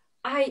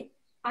 I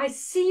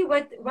see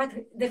what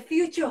the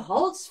future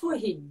holds for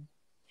him.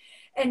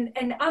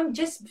 And I'm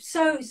just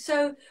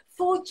so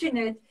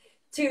fortunate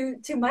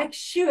to make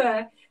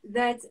sure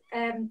that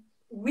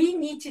we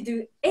need to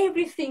do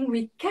everything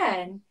we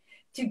can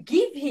to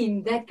give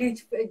him that good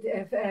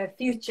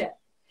future.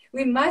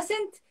 We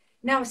mustn't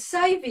now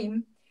save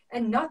him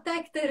and not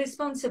take the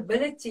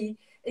responsibility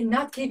in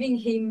not giving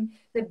him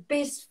the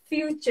best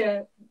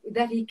future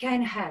that he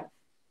can have.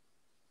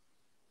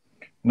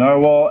 No,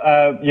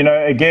 well, you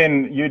know,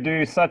 again, you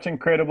do such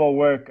incredible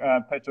work,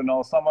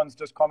 Petronel. Someone's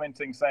just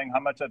commenting saying how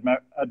much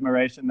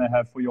admiration they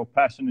have for your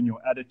passion and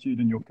your attitude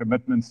and your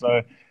commitment.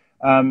 So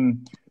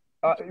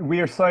we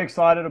are so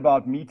excited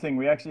about meeting.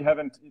 We actually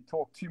haven't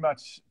talked too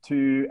much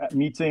to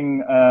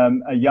meeting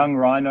a young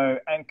rhino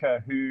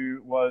anchor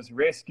who was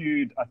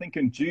rescued, I think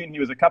in June. He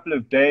was a couple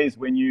of days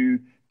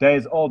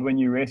old when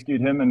you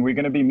rescued him, and we're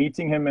going to be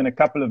meeting him in a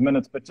couple of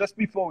minutes. But just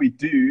before we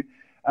do,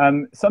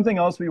 something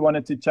else we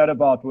wanted to chat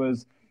about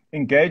was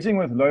engaging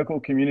with local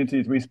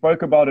communities. We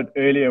spoke about it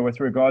earlier with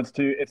regards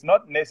to, it's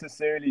not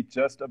necessarily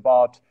just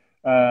about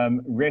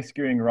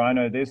rescuing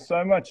rhino. There's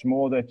so much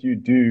more that you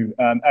do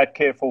at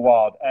Care for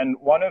Wild. And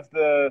one of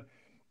the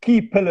key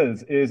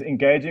pillars is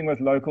engaging with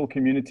local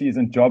communities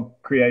and job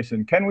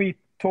creation. Can we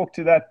talk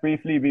to that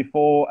briefly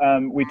before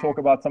we talk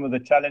about some of the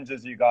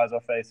challenges you guys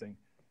are facing?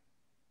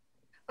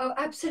 Oh,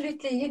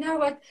 absolutely. You know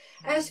what?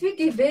 As we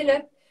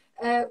developed,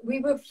 we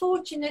were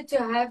fortunate to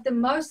have the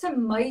most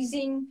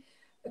amazing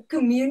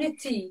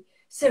community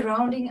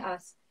surrounding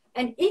us.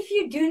 And if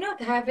you do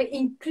not have an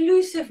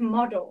inclusive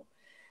model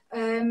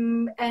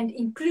and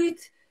include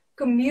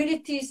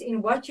communities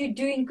in what you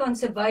do in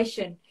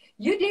conservation,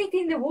 you're dead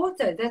in the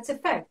water. That's a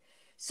fact.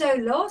 So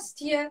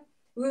last year,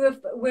 we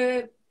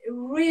were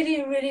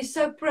really, really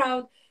so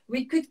proud.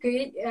 We could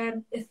create,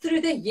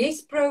 through the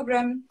YES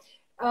program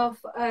of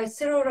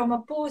Cyril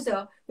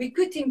Ramaphosa, we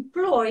could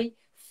employ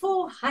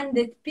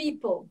 400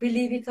 people,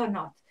 believe it or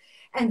not.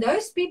 And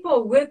those people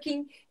are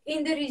working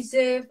in the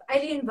reserve,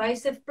 alien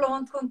invasive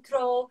plant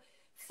control,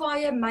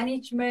 fire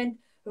management,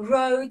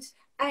 roads,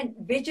 and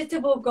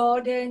vegetable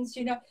gardens.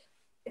 You know,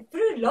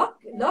 through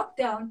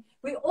lockdown,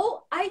 we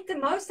all ate the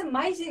most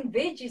amazing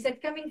veggies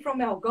that coming from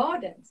our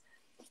gardens.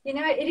 You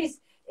know, it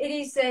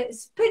is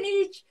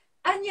spinach,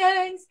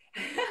 onions.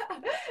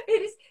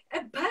 It is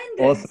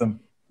abundance. Awesome.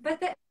 But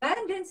the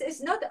abundance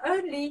is not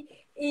only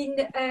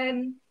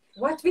in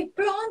what we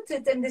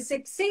planted and the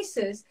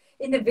successes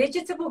in the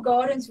vegetable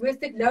gardens with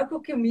the local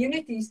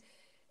communities.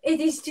 It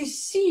is to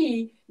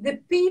see the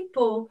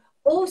people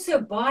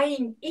also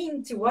buying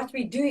into what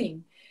we're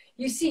doing.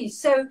 You see,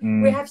 so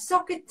we have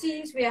soccer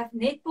teams, we have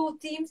netball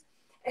teams,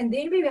 and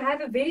then we have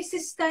a very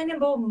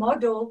sustainable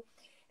model,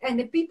 and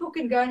the people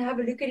can go and have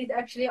a look at it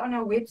actually on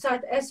our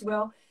website as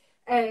well.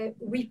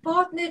 We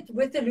partnered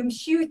with the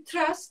Lumshu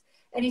Trust,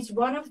 and it's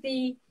one of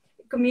the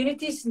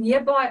communities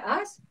nearby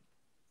us,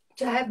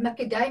 to have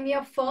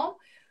macadamia farm.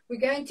 We're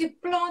going to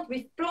plant,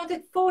 we've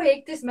planted 4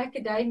 hectares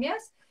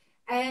macadamias,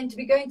 and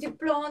we're going to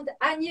plant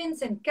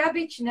onions and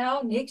cabbage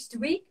now next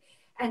week.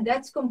 And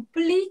that's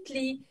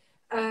completely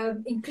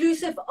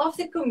inclusive of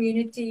the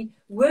community,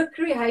 work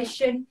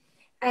creation,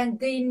 and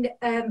then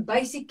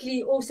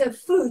basically also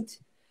food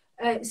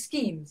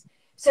schemes.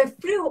 So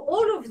through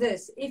all of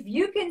this, if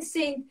you can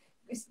send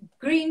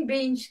green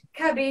beans,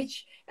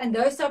 cabbage, and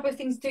those type of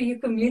things to your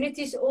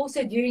communities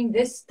also during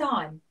this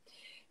time,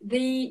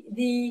 the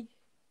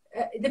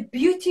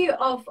beauty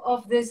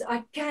of this,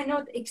 I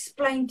cannot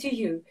explain to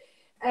you.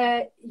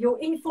 Your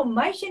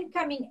information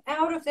coming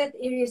out of that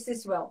areas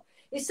as well.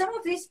 is some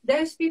of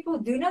those people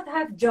do not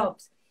have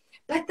jobs,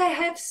 but they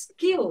have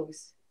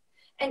skills.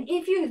 And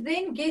if you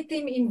then get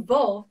them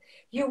involved,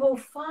 you will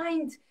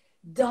find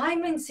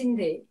diamonds in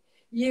there.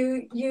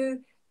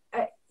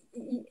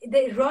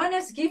 The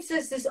Rhinos gives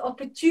us this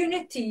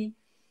opportunity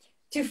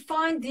to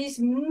find these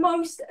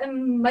most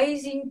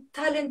amazing,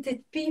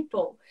 talented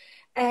people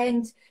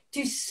and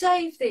to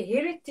save the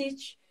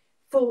heritage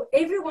for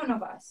every one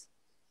of us,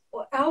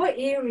 or our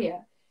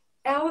area,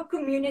 our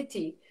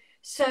community.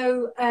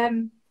 So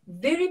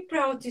very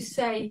proud to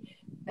say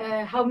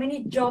how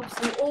many jobs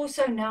we're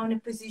also now in a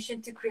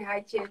position to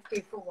create here at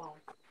Care for Wild.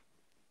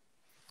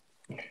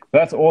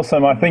 That's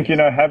awesome. I think,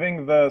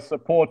 having the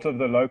support of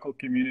the local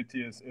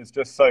community is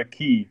just so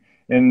key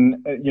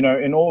in,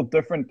 in all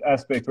different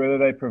aspects, whether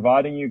they're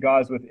providing you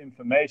guys with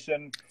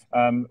information,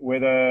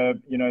 whether,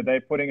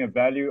 they're putting a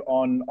value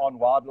on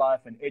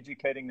wildlife and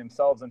educating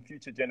themselves and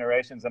future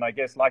generations. And I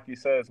guess, like you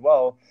say as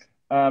well,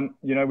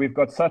 we've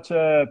got such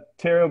a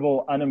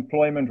terrible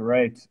unemployment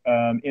rate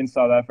in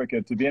South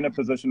Africa. To be in a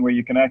position where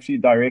you can actually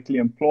directly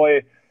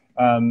employ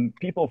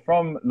people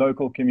from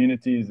local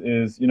communities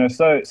is,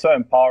 so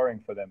empowering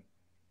for them.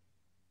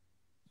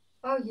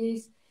 Oh,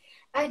 yes.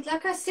 And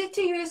like I said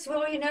to you as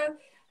well,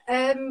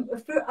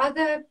 for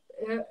other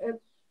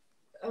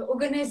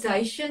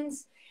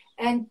organizations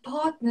and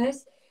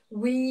partners,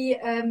 we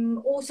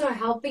also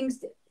helping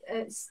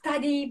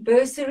study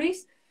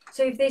bursaries.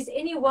 So if there's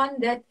anyone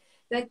that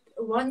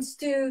wants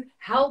to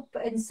help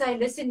and say,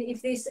 listen,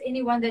 if there's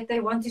anyone that they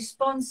want to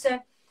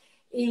sponsor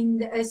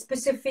in a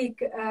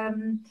specific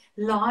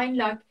line,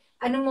 like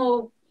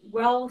animal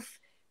wealth,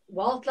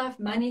 wildlife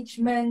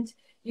management,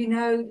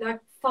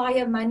 like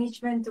fire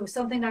management or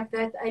something like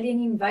that,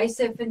 alien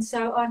invasive and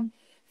so on,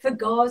 for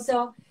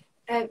Gaza,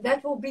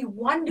 that will be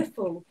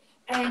wonderful.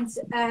 And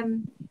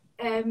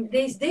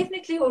there's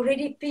definitely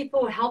already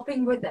people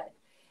helping with that.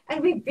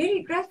 And we're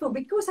very grateful,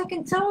 because I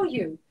can tell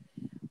you,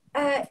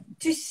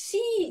 to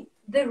see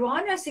the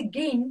rhinos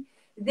again,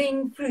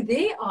 then through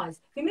their eyes.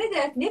 Remember,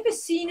 they've never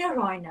seen a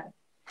rhino.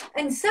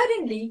 And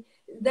suddenly,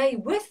 they're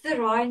with the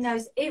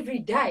rhinos every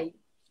day.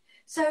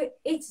 So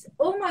it's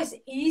almost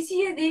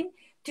easier then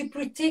to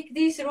protect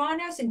these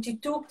rhinos and to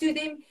talk to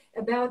them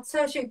about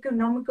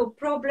socioeconomical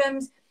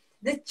problems,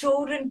 the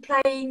children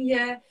playing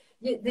here,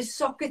 the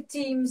soccer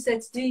teams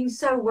that's doing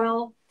so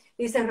well.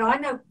 There's a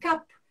Rhino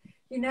Cup,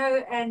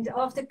 and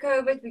after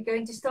COVID, we're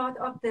going to start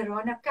up the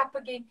Rhino Cup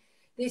again.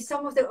 There's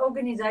some of the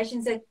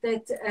organizations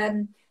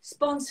that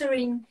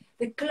sponsoring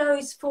the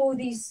clothes for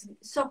these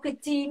soccer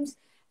teams.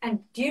 And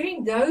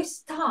during those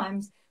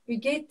times, we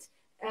get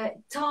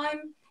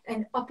time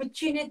and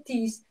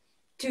opportunities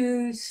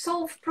to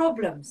solve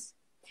problems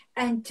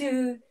and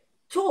to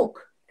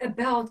talk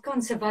about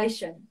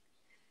conservation.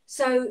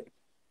 So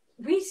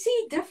we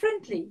see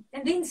differently.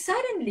 And then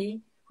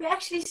suddenly, we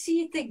actually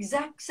see the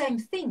exact same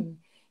thing.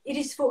 It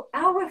is for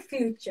our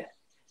future.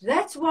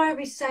 That's why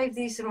we save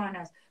these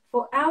rhinos.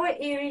 For our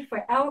area,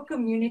 for our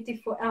community,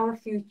 for our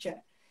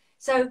future.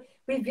 So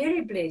we're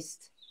very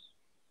blessed.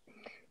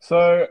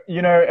 So,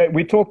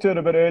 we talked to it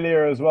a bit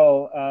earlier as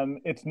well.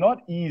 It's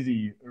not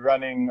easy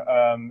running,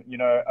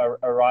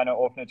 a rhino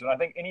orphanage. And I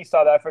think any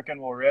South African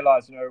will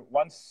realize,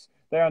 once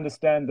they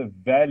understand the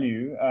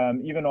value,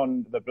 even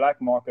on the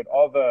black market,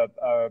 of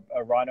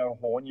a rhino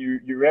horn,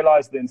 you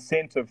realize the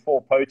incentive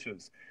for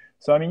poachers.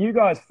 So, I mean, you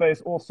guys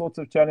face all sorts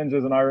of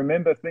challenges. And I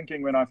remember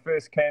thinking when I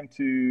first came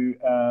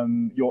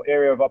to your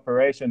area of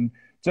operation,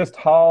 just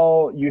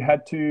how you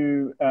had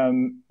to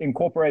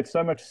incorporate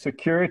so much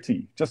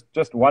security,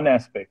 just one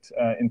aspect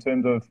in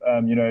terms of,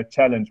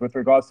 challenge with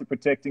regards to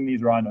protecting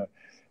these rhino.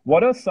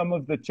 What are some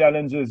of the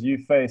challenges you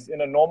face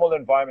in a normal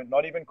environment,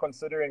 not even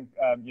considering,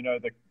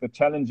 the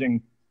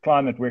challenging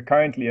climate we're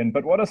currently in,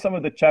 but what are some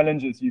of the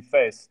challenges you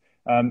face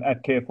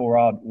at Care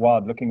for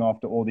Wild looking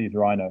after all these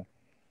rhino?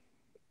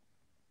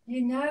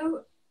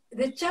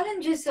 The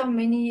challenges are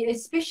many,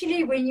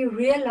 especially when you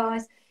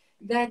realize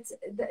that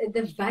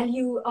the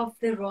value of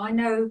the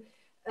rhino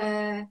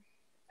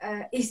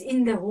is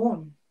in the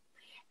horn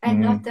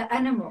and not the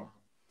animal.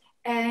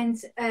 And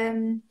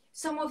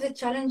some of the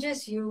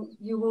challenges you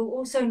will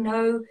also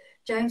know,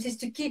 James, is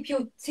to keep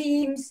your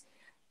teams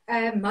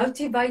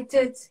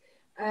motivated,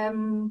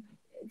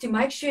 to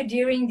make sure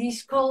during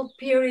these cold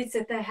periods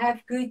that they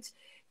have good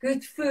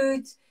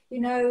food,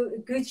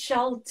 good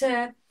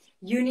shelter,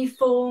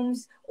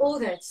 uniforms, all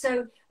that.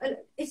 So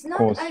it's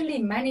not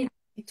only money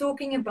we're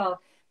talking about,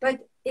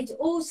 but it's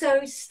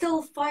also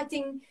still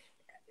fighting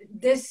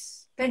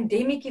this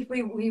pandemic, if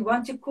we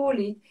want to call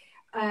it,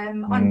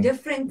 on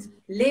different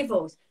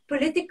levels,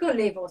 political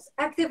levels,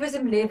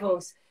 activism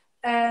levels,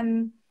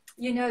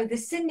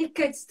 the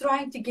syndicates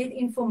trying to get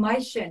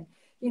information,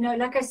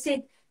 like I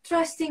said,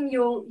 trusting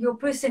your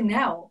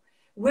personnel,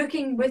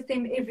 working with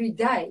them every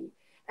day.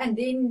 And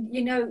then,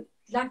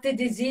 like the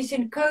disease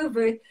in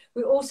COVID,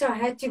 we also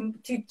had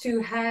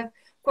to have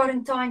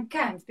quarantine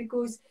camps,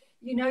 because,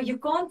 you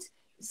can't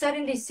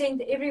suddenly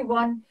send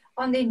everyone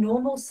on their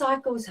normal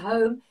cycles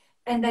home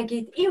and they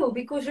get ill,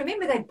 because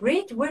remember, they're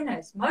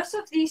breadwinners. Most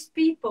of these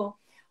people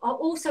are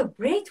also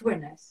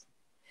breadwinners.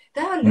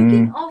 They are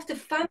looking after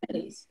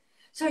families.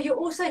 So you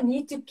also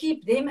need to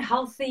keep them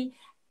healthy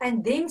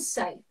and them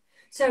safe.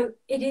 So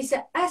it is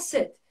an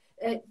asset.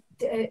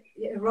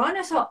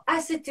 Rhinos are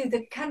asset to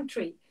the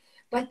country,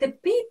 but the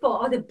people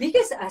are the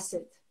biggest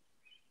asset.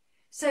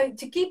 So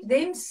to keep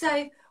them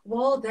safe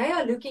while they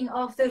are looking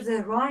after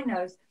the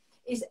rhinos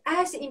is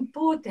as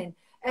important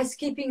as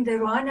keeping the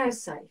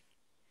rhinos safe.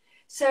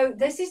 So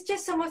this is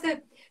just some of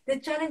the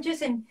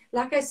challenges, and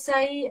like I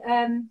say,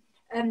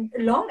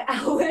 long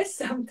hours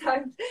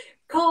sometimes,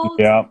 cold,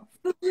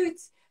 food,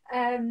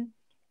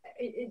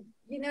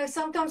 you know,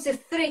 sometimes a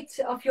threat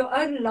of your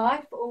own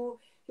life or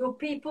your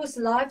people's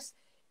lives.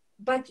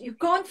 But you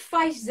can't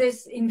face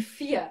this in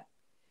fear.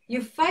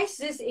 You face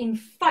this in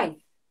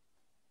faith.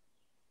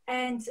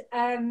 And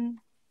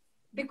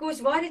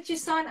because why did you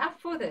sign up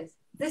for this?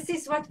 This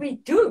is what we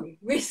do.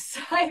 We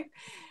save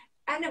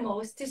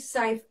animals to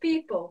save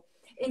people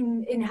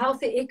in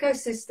healthy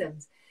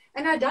ecosystems.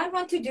 And I don't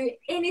want to do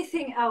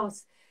anything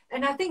else.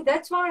 And I think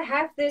that's why I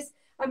have this.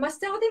 I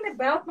must tell them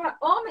about my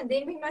arm, and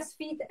then we must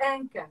feed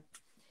Anchor.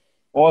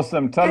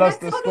 Awesome. Tell us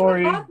the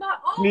story,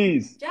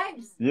 please.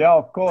 James. Yeah,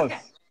 of course.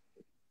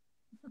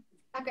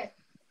 Okay.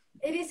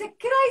 It is a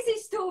crazy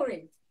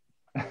story.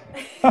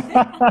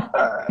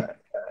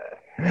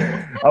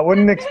 I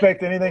wouldn't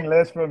expect anything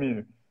less from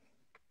you.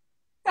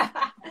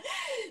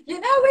 You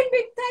know, when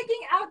we're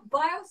taking out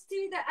biles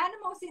to the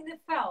animals in the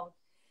field,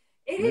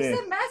 it is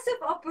a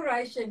massive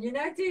operation, you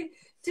know,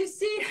 to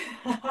see.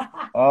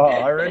 Oh,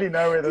 I already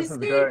know where this is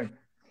going.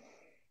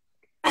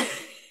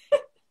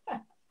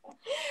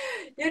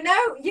 You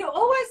know, you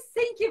always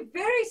think you're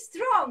very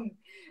strong,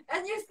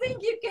 and you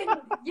think you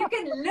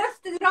can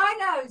lift the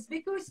rhinos,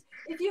 because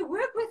if you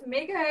work with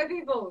mega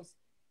herbivores,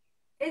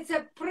 it's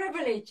a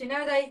privilege. You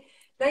know,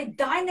 they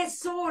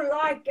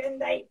dinosaur-like, and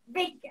they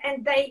big,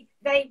 and they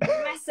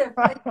massive.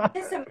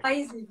 It's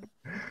amazing.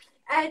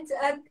 And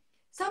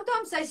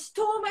sometimes they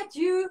storm at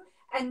you,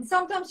 and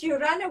sometimes you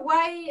run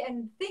away,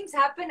 and things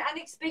happen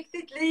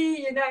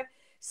unexpectedly. You know,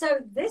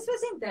 so this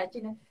wasn't that.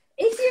 You know,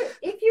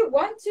 if you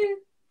want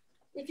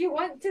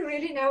to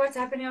really know what's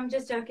happening, I'm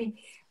just joking.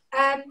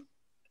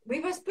 We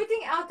was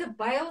putting out the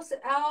bales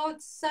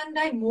out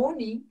Sunday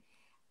morning,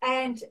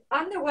 and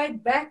on the way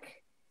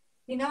back,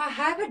 you know, I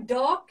have a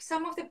dog.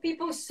 Some of the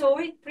people saw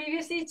it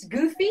previously. It's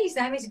Goofy. His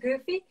name is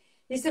Goofy.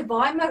 He's a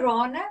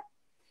Weimaraner,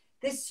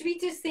 the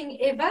sweetest thing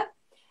ever.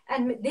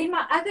 And then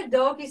my other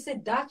dog is a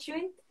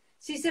Dachshund.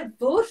 She's a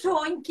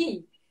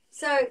Boershondjie.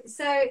 So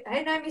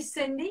her name is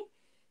Cindy.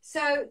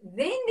 So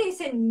then there's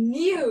a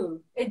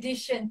new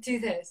addition to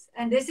this,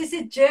 and this is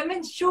a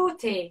German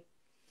short hair.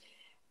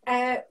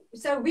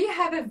 So we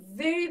have a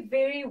very,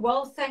 very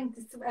well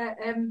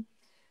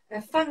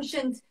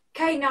functioned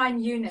canine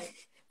unit.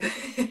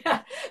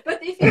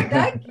 But if you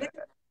don't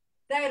look,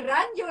 they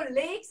run your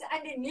legs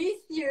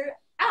underneath you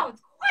out.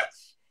 What?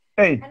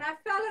 Hey. And I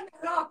fell on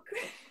a rock.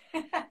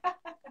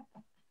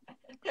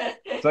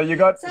 So you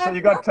got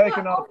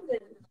taken off.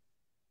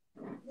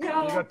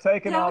 Yeah. You got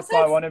taken off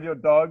by one of your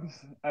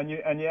dogs, and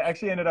you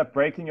actually ended up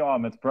breaking your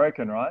arm. It's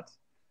broken, right?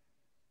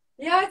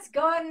 Yeah, it's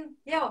gone.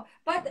 Yeah,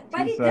 but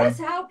it does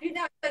help, you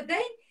know. But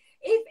then,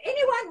 if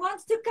anyone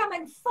wants to come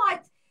and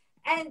fight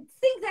and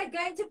think they're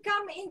going to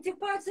come into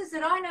Pertz's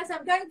rhinos,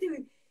 I'm going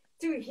to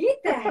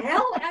hit the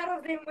hell out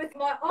of them with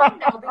my arm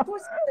now,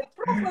 because the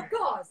proper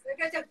cars. They're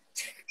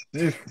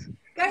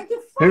going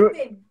to fight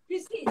them. You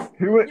see?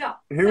 Who would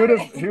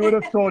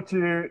have thought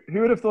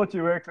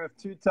you worked with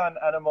 2-ton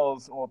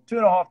animals or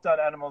 2.5-ton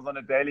animals on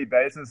a daily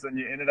basis, and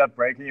you ended up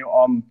breaking your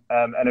arm,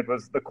 and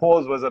the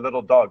cause was a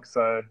little dog.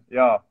 So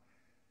yeah.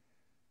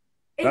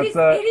 It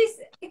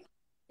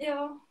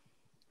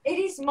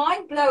is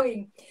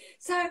mind-blowing.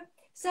 So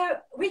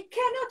we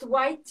cannot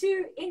wait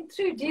to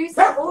introduce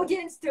the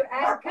audience to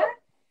Anchor.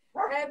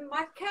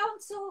 My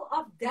council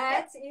of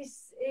dads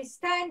is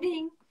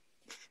standing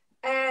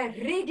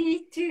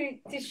ready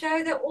to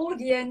show the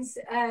audience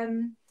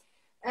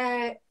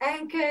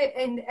Anchor,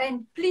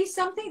 and please,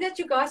 something that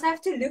you guys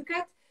have to look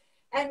at,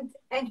 and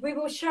we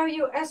will show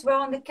you as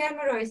well on the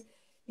cameras.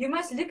 You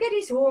must look at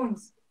his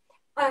horns.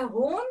 A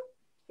horn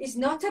is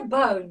not a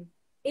bone.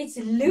 It's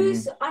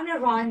loose on a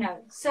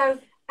rhino. So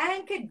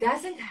Anchor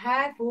doesn't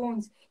have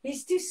horns.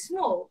 He's too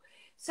small.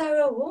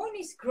 So a horn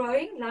is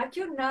growing like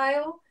your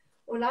nail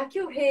or like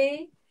your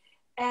hair,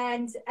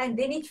 and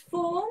then it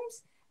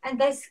forms, and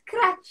they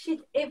scratch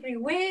it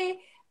everywhere,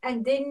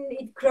 and then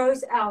it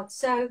grows out.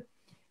 So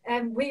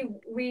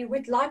we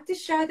would like to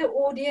show the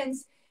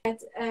audience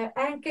that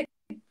Anchor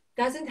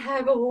doesn't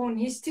have a horn.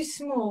 He's too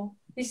small.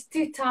 He's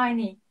too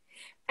tiny.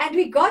 And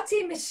we got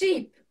him a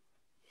sheep.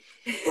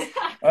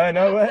 Oh,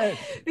 no way.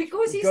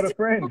 Because he's got a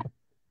friend.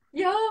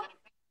 Yeah,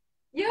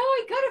 he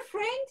got a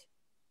friend,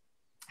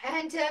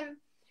 and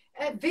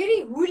a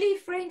very woolly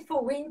friend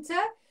for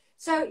winter.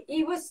 So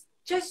he was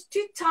just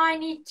too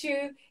tiny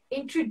to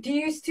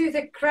introduce to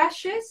the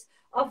crashes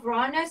of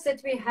rhinos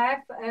that we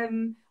have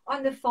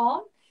on the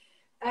farm.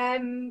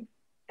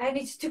 and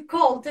it's too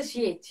cold as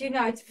yet. You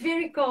know, it's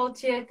very cold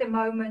here at the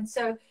moment,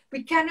 so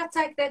we cannot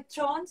take that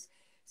chance.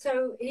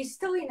 So he's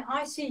still in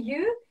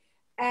ICU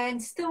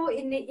and still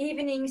in the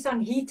evenings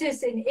on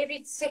heaters, and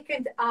every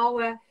second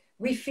hour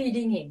we're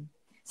feeding him.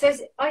 So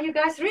are you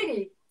guys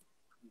ready?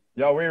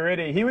 Yeah, we're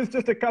ready. He was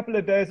just a couple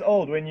of days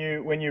old when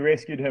you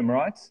rescued him,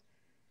 right?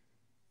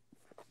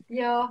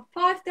 Yeah,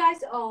 5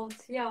 days old.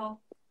 Yeah.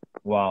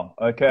 Wow.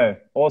 Okay.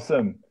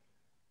 Awesome.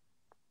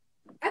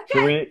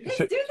 Okay, let's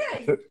do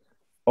this.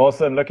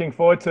 Awesome. Looking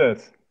forward to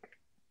it.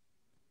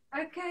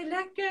 Okay,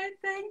 lekker.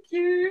 Thank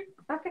you.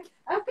 Okay.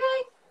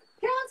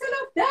 Council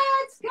of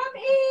Dads, come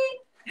in.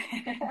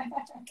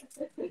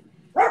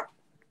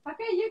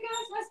 Okay, you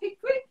guys must be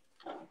quick.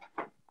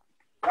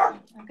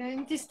 I'm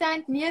going to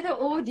stand near the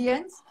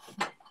audience.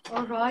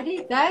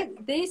 Alrighty.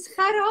 There's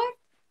Gerard.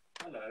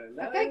 Hello.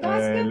 Okay,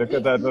 guys, Hey, come look in.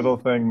 at that little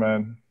thing,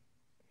 man.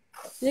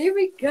 There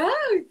we go.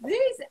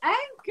 There's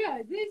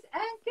Anchor.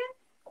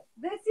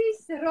 This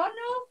is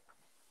Ronald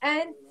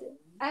and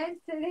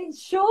then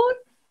Sean.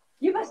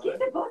 You must get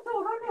the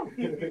bottle, Ronald.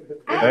 And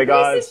Hey,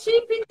 guys. there's the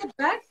sheep in the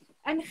back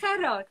and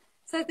Gerard.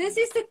 So this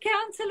is the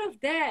Council of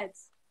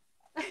Dads.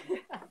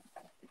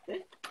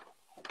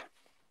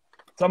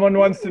 Someone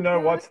wants to know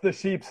what's the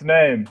sheep's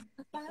name.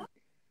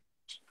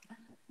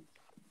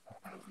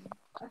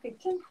 Okay,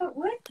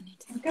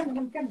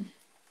 I'm coming.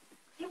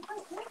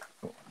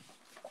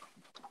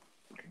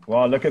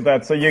 Wow, look at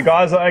that. So you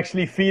guys are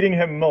actually feeding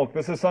him milk.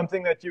 This is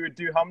something that you would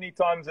do how many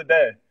times a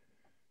day?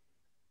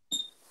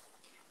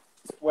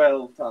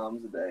 12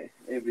 times a day,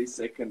 every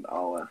second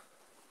hour.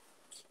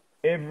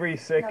 Every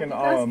second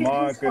hour.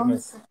 My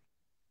goodness.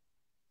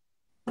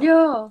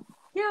 Yeah.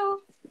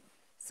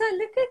 So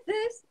look at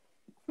this.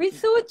 We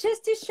thought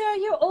just to show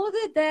you all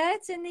the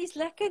dads, and there's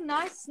like a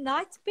nice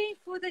night pen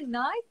for the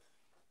night.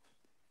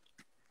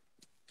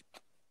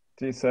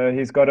 Gee, so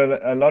he's got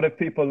a lot of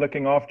people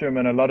looking after him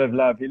and a lot of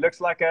love. He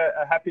looks like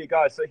a happy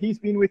guy. So he's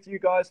been with you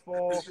guys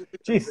for,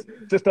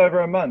 just over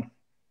a month.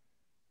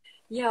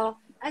 Yeah,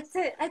 at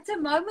the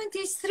moment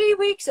he's 3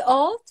 weeks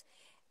old,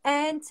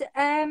 and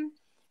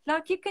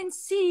like you can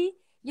see,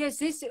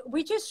 yes,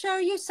 we just show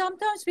you.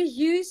 Sometimes we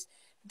use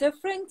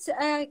different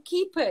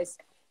keepers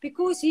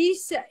because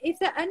if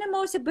the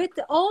animal is a bit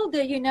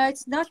older, you know,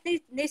 it's not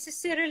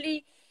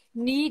necessarily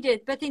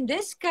needed. But in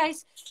this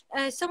case,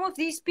 some of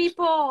these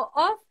people are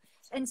off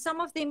and some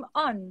of them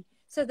on.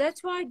 So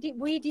that's why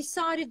we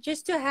decided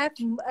just to have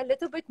a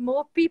little bit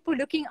more people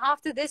looking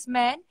after this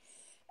man.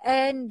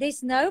 And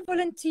there's no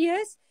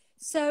volunteers.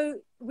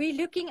 So we're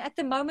looking at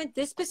the moment,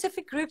 this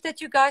specific group that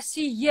you guys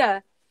see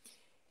here,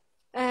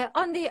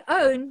 on their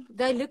own,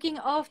 they're looking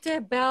after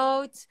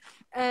about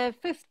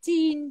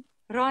 15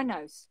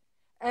 rhinos,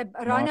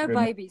 rhino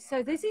babies.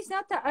 So this is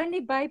not the only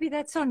baby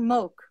that's on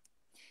milk.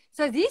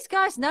 So these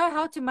guys know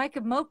how to make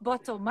a milk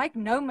bottle, make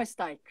no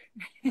mistake.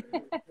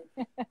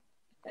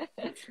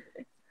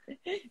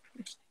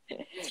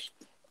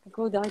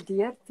 Good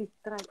idea to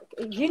try.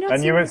 You not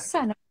see the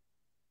sun.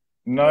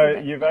 No,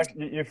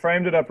 you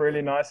framed it up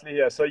really nicely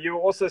here. So you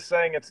were also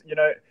saying it's, you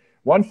know,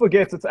 one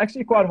forgets it's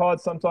actually quite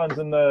hard sometimes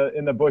in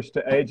the bush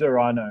to age a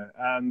rhino.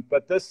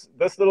 But this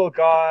little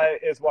guy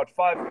is what,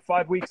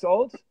 five weeks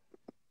old?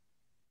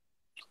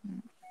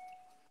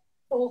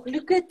 Oh,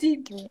 look at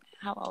him.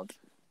 How old?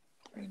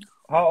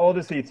 How old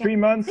is he? 3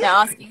 months?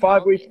 Yeah,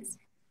 5 weeks?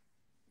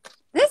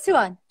 This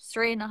one?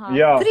 3.5.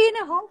 Yeah.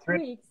 3.5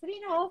 weeks.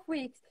 3.5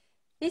 weeks.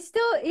 He's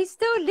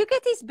still, look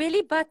at his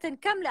belly button.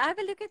 Come, have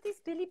a look at his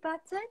belly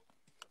button.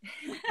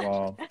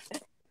 Wow.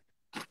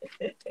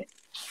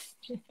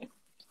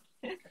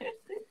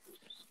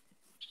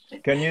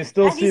 Can you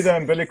still see the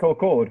umbilical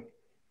cord?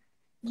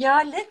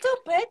 Yeah, a little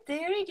bit.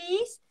 There it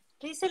is.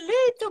 There's a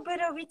little bit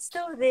of it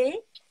still there,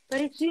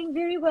 but it's doing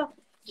very well.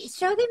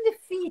 Show them the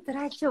feet,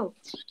 Rachel.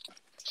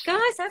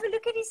 Guys, have a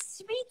look at his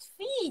sweet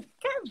feet.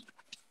 Come.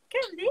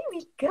 There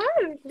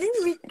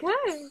we go.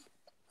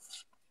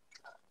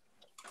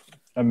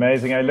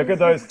 Amazing. Hey, look at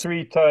those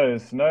 3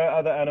 toes. No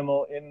other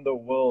animal in the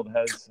world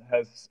has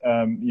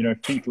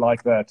feet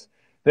like that.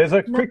 There's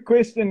a quick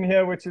question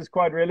here which is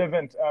quite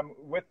relevant.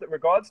 With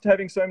regards to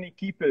having so many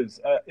keepers,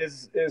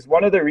 is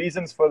one of the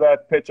reasons for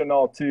that,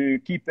 Petronel, to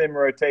keep them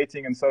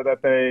rotating and so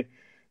that the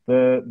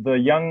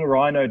young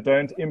rhino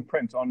don't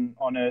imprint on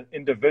an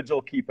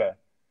individual keeper?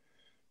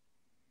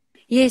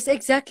 Yes,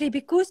 exactly.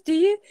 Because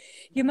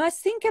you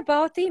must think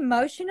about the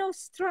emotional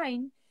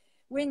strain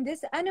when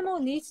this animal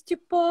needs to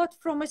part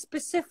from a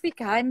specific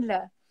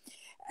handler.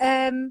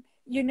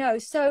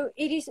 So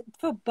it is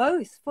for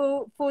both,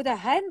 for the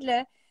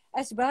handler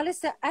as well as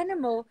the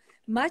animal,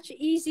 much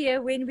easier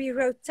when we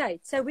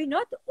rotate. So we're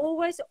not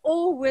always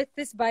all with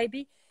this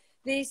baby.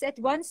 There's at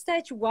one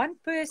stage one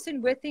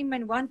person with him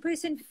and one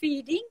person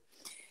feeding.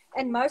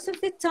 And most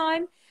of the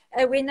time,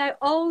 when they're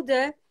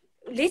older,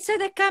 let's say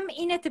they come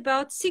in at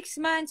about 6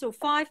 months or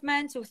 5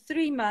 months or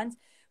 3 months,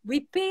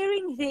 we're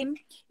pairing them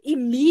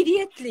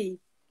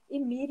immediately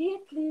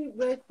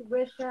with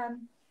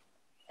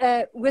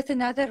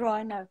another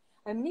rhino.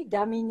 I'm nie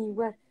dummy nie,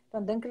 hoor.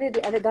 Dan dink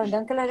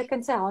hulle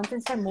kan sy hand in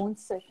sy mond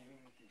sit.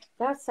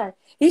 That's sad.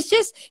 He's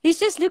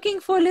just looking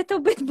for a little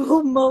bit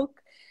more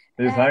milk.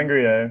 He's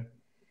hungry, eh?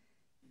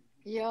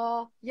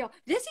 Yeah.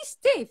 This is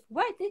Tiff.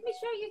 Wait, let me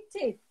show you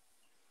Tiff.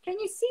 Can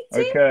you see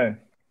Tiff? Okay.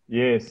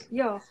 Yes.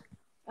 Yeah.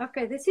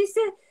 Okay, this is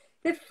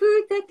the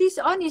food that he's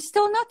on. He's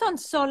still not on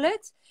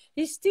solids.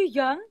 He's too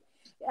young.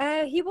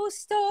 He will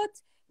start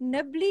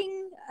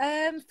nibbling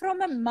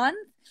from a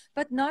month,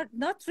 but not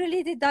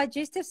really. The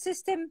digestive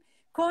system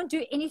can't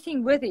do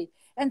anything with it.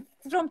 And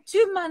from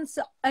 2 months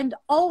and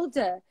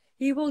older,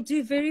 he will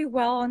do very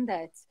well on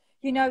that,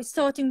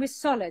 starting with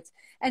solids.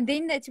 And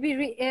then that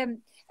we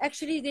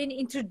actually then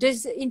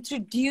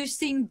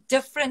introducing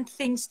different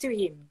things to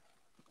him.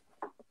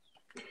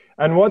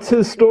 And what's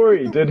his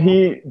story?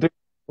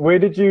 Where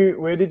did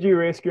you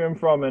rescue him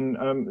from?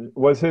 And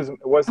was his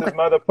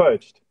mother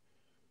poached?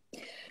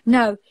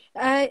 No,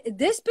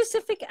 this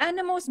specific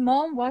animal's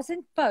mom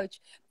wasn't poached.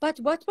 But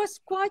what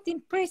was quite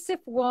impressive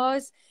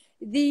was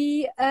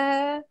the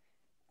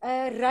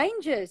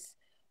rangers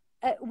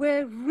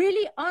were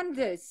really on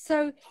this.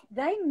 So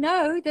they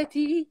know that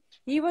he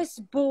was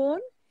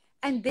born,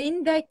 and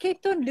then they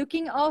kept on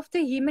looking after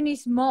him and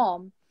his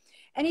mom.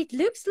 And it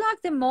looks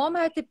like the mom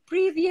had a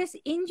previous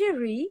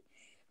injury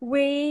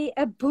where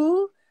a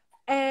bull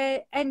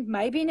and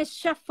maybe in a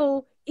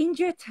shuffle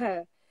injured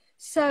her.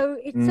 So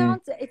it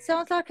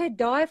sounds like her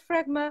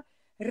diaphragm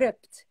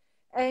ripped.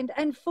 And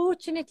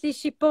unfortunately,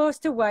 she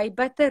passed away.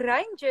 But the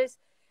rangers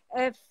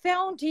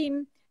found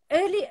him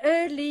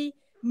early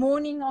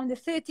morning on the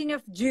 13th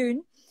of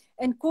June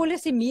and called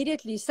us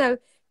immediately. So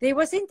there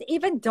wasn't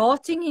even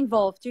darting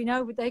involved.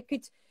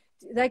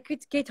 They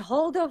could get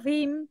hold of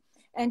him.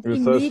 And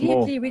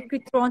immediately we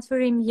could transfer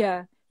him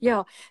here.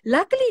 Yeah.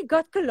 Luckily, he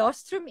got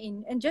colostrum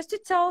in. And just to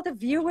tell the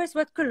viewers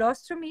what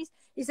colostrum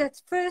is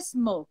that first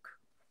milk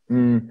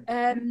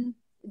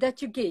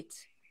that you get.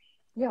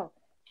 Yeah.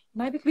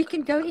 Maybe we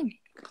can go in.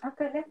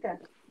 Okay, let's go.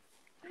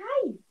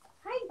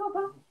 Hi,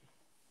 Baba.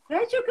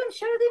 Right, you can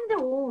show them the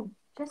horn.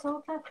 Just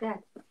hold like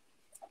that.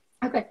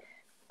 Okay.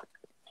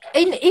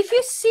 And if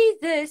you see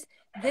this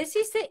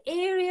is the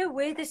area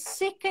where the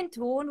second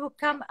horn will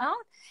come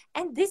out.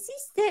 And this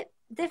is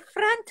the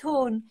front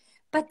horn,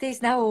 but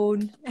there's no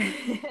horn.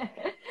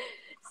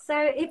 So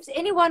if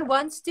anyone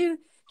wants to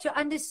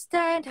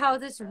understand how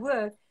this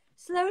works,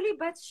 slowly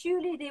but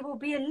surely there will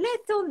be a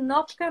little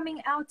knob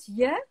coming out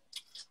here,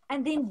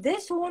 and then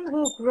this horn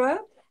will grow,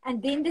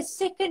 and then the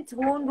second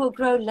horn will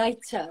grow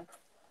later.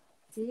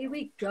 There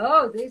we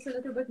go. There's a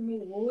little bit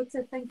more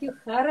water. Thank you,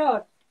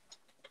 Gerard.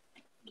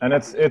 And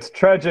it's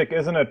tragic,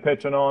 isn't it,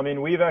 Petronel? I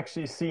mean, we've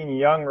actually seen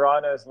young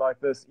rhinos like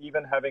this,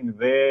 even having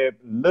their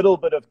little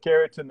bit of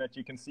keratin that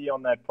you can see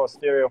on that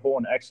posterior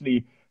horn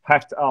actually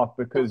hacked out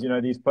because,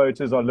 these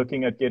poachers are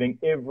looking at getting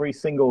every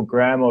single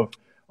gram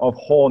of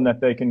horn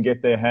that they can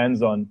get their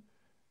hands on.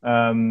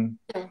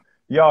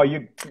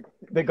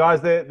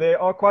 Guys,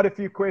 there are quite a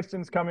few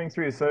questions coming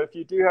through. So if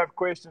you do have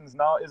questions,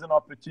 now is an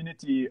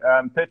opportunity.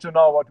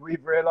 Petronel, what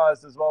we've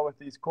realized as well with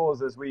these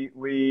calls is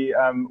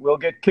we'll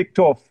get kicked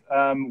off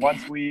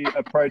once we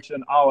approach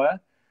an hour.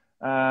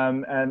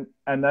 And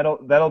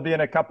that'll be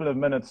in a couple of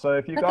minutes. So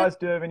if you guys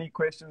do have any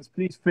questions,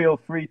 please feel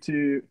free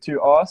to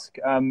ask.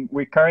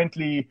 We're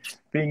currently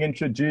being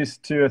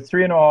introduced to a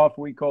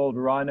 3.5-week-old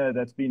rhino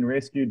that's been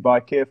rescued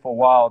by Care for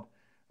Wild.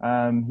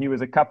 He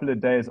was a couple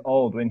of days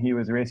old when he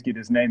was rescued.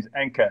 His name's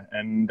Anchor,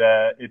 and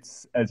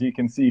it's, as you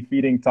can see,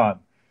 feeding time.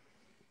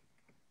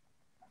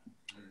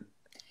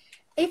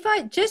 If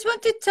I just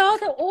want to tell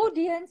the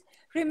audience,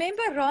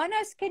 remember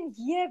rhinos can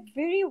hear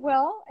very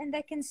well and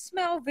they can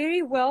smell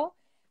very well,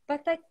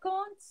 but they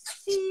can't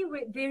see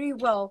very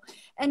well.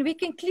 And we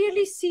can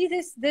clearly see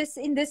this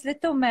in this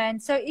little man.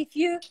 So if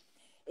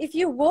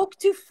you walk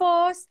too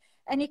fast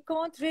and he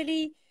can't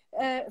really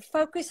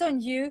focus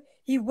on you,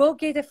 he will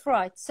get a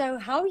fright. So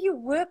how you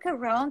work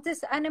around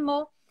this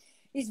animal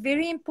is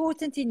very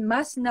important. He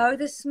must know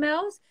the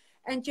smells,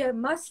 and you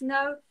must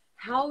know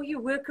how you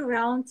work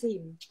around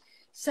him.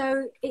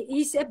 So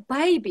he's a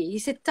baby.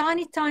 He's a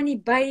tiny, tiny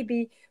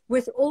baby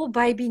with all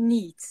baby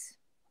needs.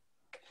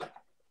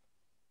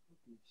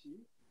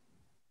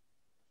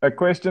 A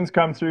question's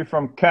come through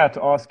from Kat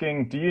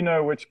asking, do you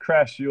know which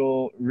crash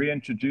you'll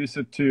reintroduce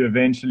it to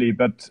eventually?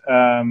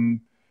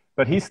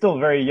 But he's still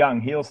very young.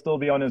 He'll still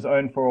be on his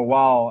own for a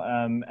while.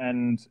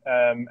 And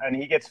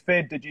he gets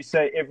fed, did you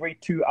say, every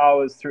 2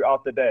 hours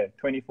throughout the day,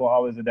 24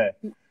 hours a day?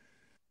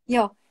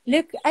 Yeah.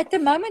 Look, at the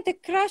moment, the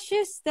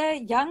crashes, the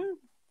young,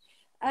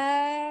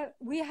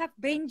 we have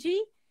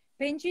Benji.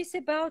 Benji's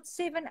about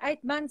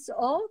 7-8 months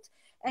old,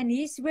 and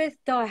he's with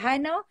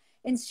Diana,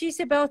 and she's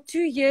about 2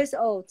 years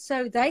old.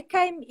 So they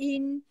came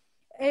in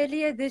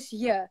earlier this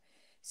year.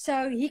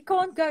 So he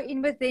can't go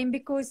in with them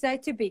because they're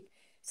too big.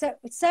 So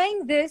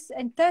saying this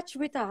and touch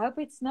with, I hope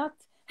it's not,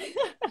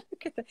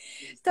 look at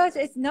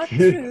it's not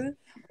true,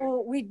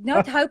 or we're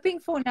not hoping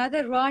for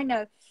another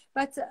rhino.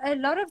 But a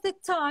lot of the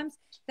times,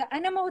 the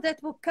animal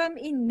that will come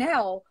in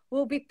now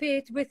will be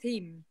paired with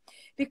him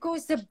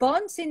because the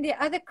bonds in the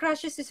other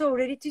crushes is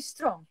already too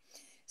strong.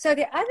 So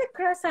the other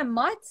cross I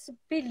might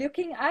be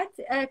looking at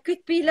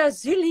could be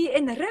lazuli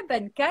and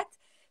ribbon, Kat.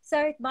 So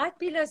it might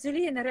be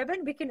lazuli and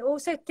ribbon. We can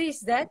also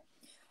test that.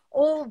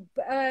 Or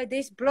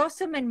there's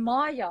Blossom and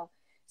Maya.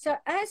 So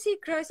as he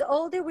grows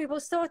older, we will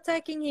start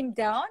taking him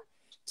down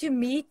to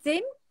meet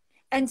them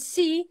and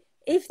see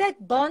if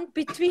that bond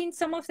between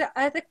some of the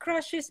other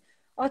crushes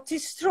are too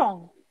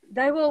strong.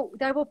 They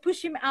will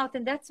push him out,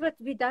 and that's what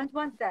we don't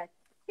want. That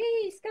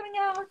he's coming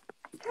out.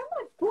 Come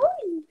on,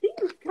 boy. Here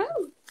we go.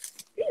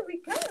 Here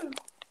we go.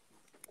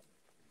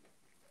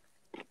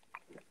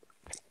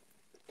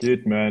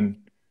 Good, man.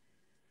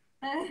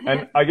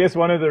 And I guess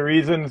one of the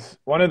reasons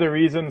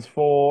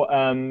for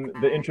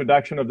the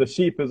introduction of the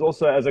sheep is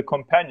also as a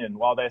companion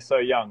while they're so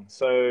young.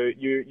 So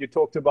you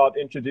talked about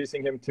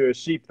introducing him to a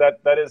sheep.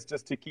 That is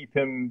just to keep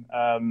him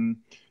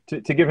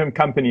to give him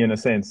company in a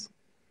sense.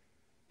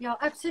 Yeah,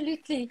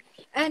 absolutely.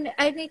 And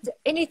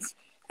it's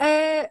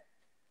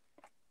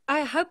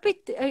I hope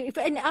it.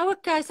 In our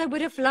case, I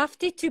would have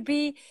loved it to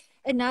be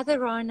another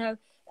rhino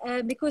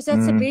because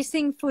that's the best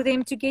thing for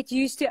them to get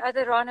used to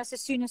other rhinos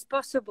as soon as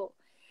possible.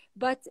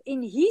 But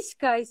in his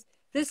case,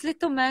 this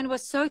little man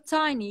was so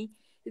tiny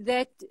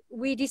that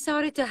we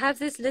decided to have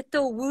this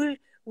little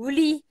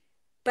woolly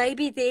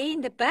baby there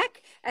in the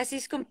back as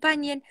his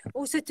companion,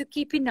 also to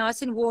keep him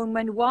nice and warm.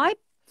 And why? We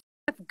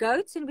have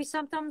goats and we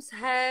sometimes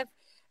have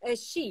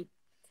sheep.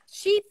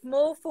 Sheep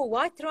more for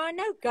white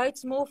rhino,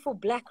 goats more for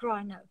black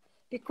rhino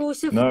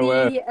because of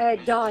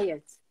the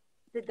diet.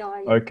 The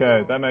diet.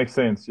 Okay, that makes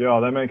sense. Yeah,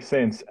 that makes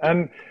sense.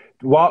 And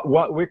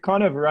what we're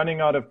kind of running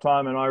out of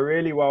time, and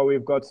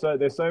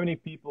there's so many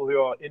people who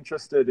are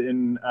interested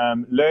in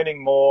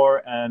learning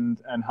more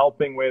and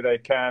helping where they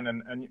can,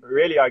 and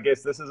really, I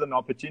guess this is an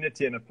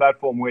opportunity and a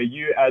platform where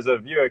you as a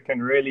viewer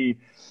can really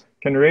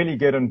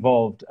get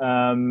involved.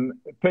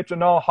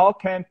 Petronel, how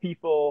can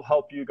people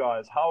help you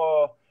guys?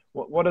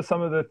 What are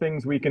some of the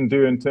things we can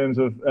do in terms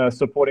of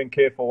supporting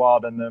Care for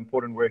Wild and the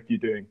important work you're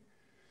doing?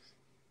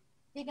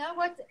 You know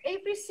what?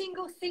 Every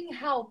single thing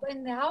helps,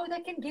 and how they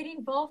can get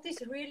involved is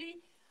really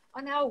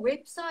on our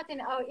website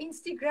and our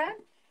Instagram.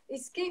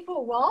 It's Care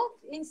for Wild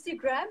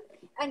Instagram,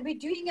 and we're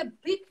doing a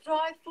big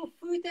drive for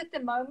food at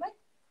the moment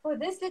for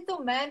this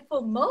little man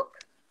for milk,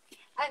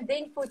 and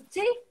then for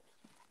tea.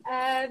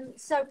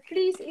 So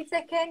please, if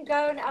they can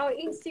go on our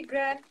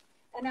Instagram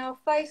and our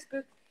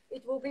Facebook,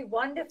 it will be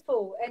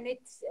wonderful. And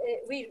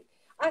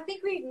I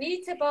think we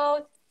need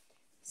about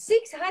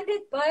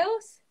 600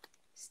 bales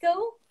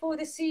still for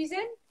the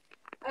season,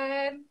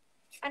 and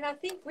I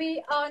think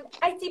we are on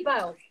 80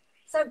 bales.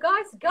 So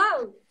guys,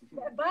 go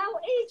a bale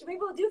each. We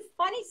will do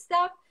funny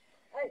stuff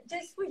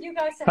just for you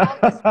guys to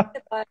help us with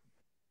the bale.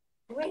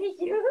 Where are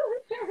you?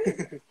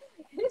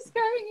 He's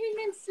going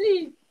in and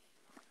sleep.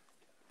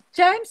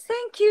 James,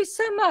 thank you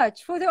so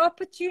much for the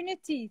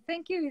opportunity.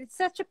 Thank you. It's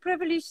such a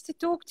privilege to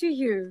talk to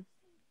you.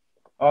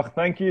 Oh,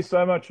 thank you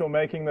so much for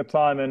making the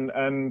time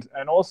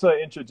and also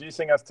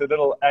introducing us to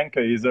little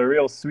Anchor. He's a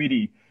real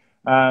sweetie.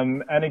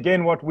 And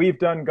again, what we've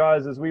done,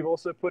 guys, is we've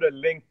also put a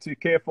link to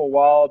Care for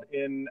Wild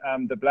in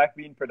the Black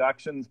Bean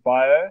Productions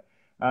bio.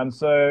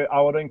 So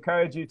I would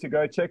encourage you to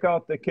go check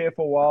out the Care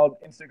for Wild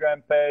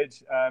Instagram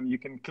page. You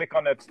can click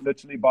on it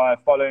literally by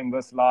following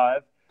this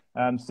live.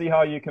 See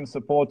how you can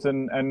support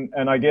and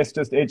I guess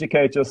just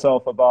educate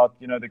yourself about,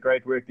 the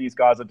great work these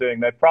guys are doing.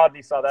 They're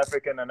proudly South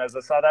African, and as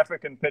a South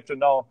African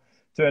Petronel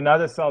to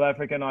another South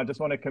African, I just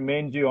want to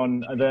commend you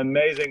on the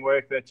amazing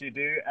work that you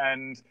do,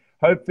 and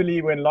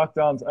hopefully when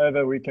lockdown's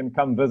over, we can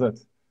come visit.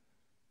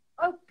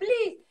 Oh,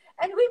 please.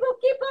 And we will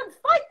keep on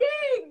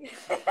fighting.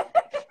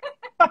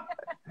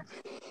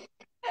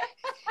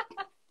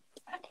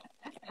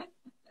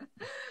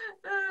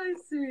 Oh,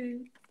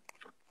 sweet.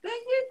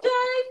 Thank you,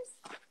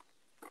 James.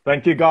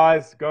 Thank you,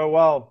 guys. Go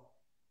well.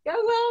 Go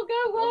well,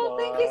 go well.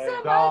 Bye-bye. Thank you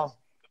so Ciao. much.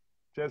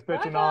 Cheers,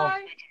 Petronel.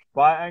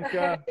 Bye,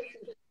 Anchor.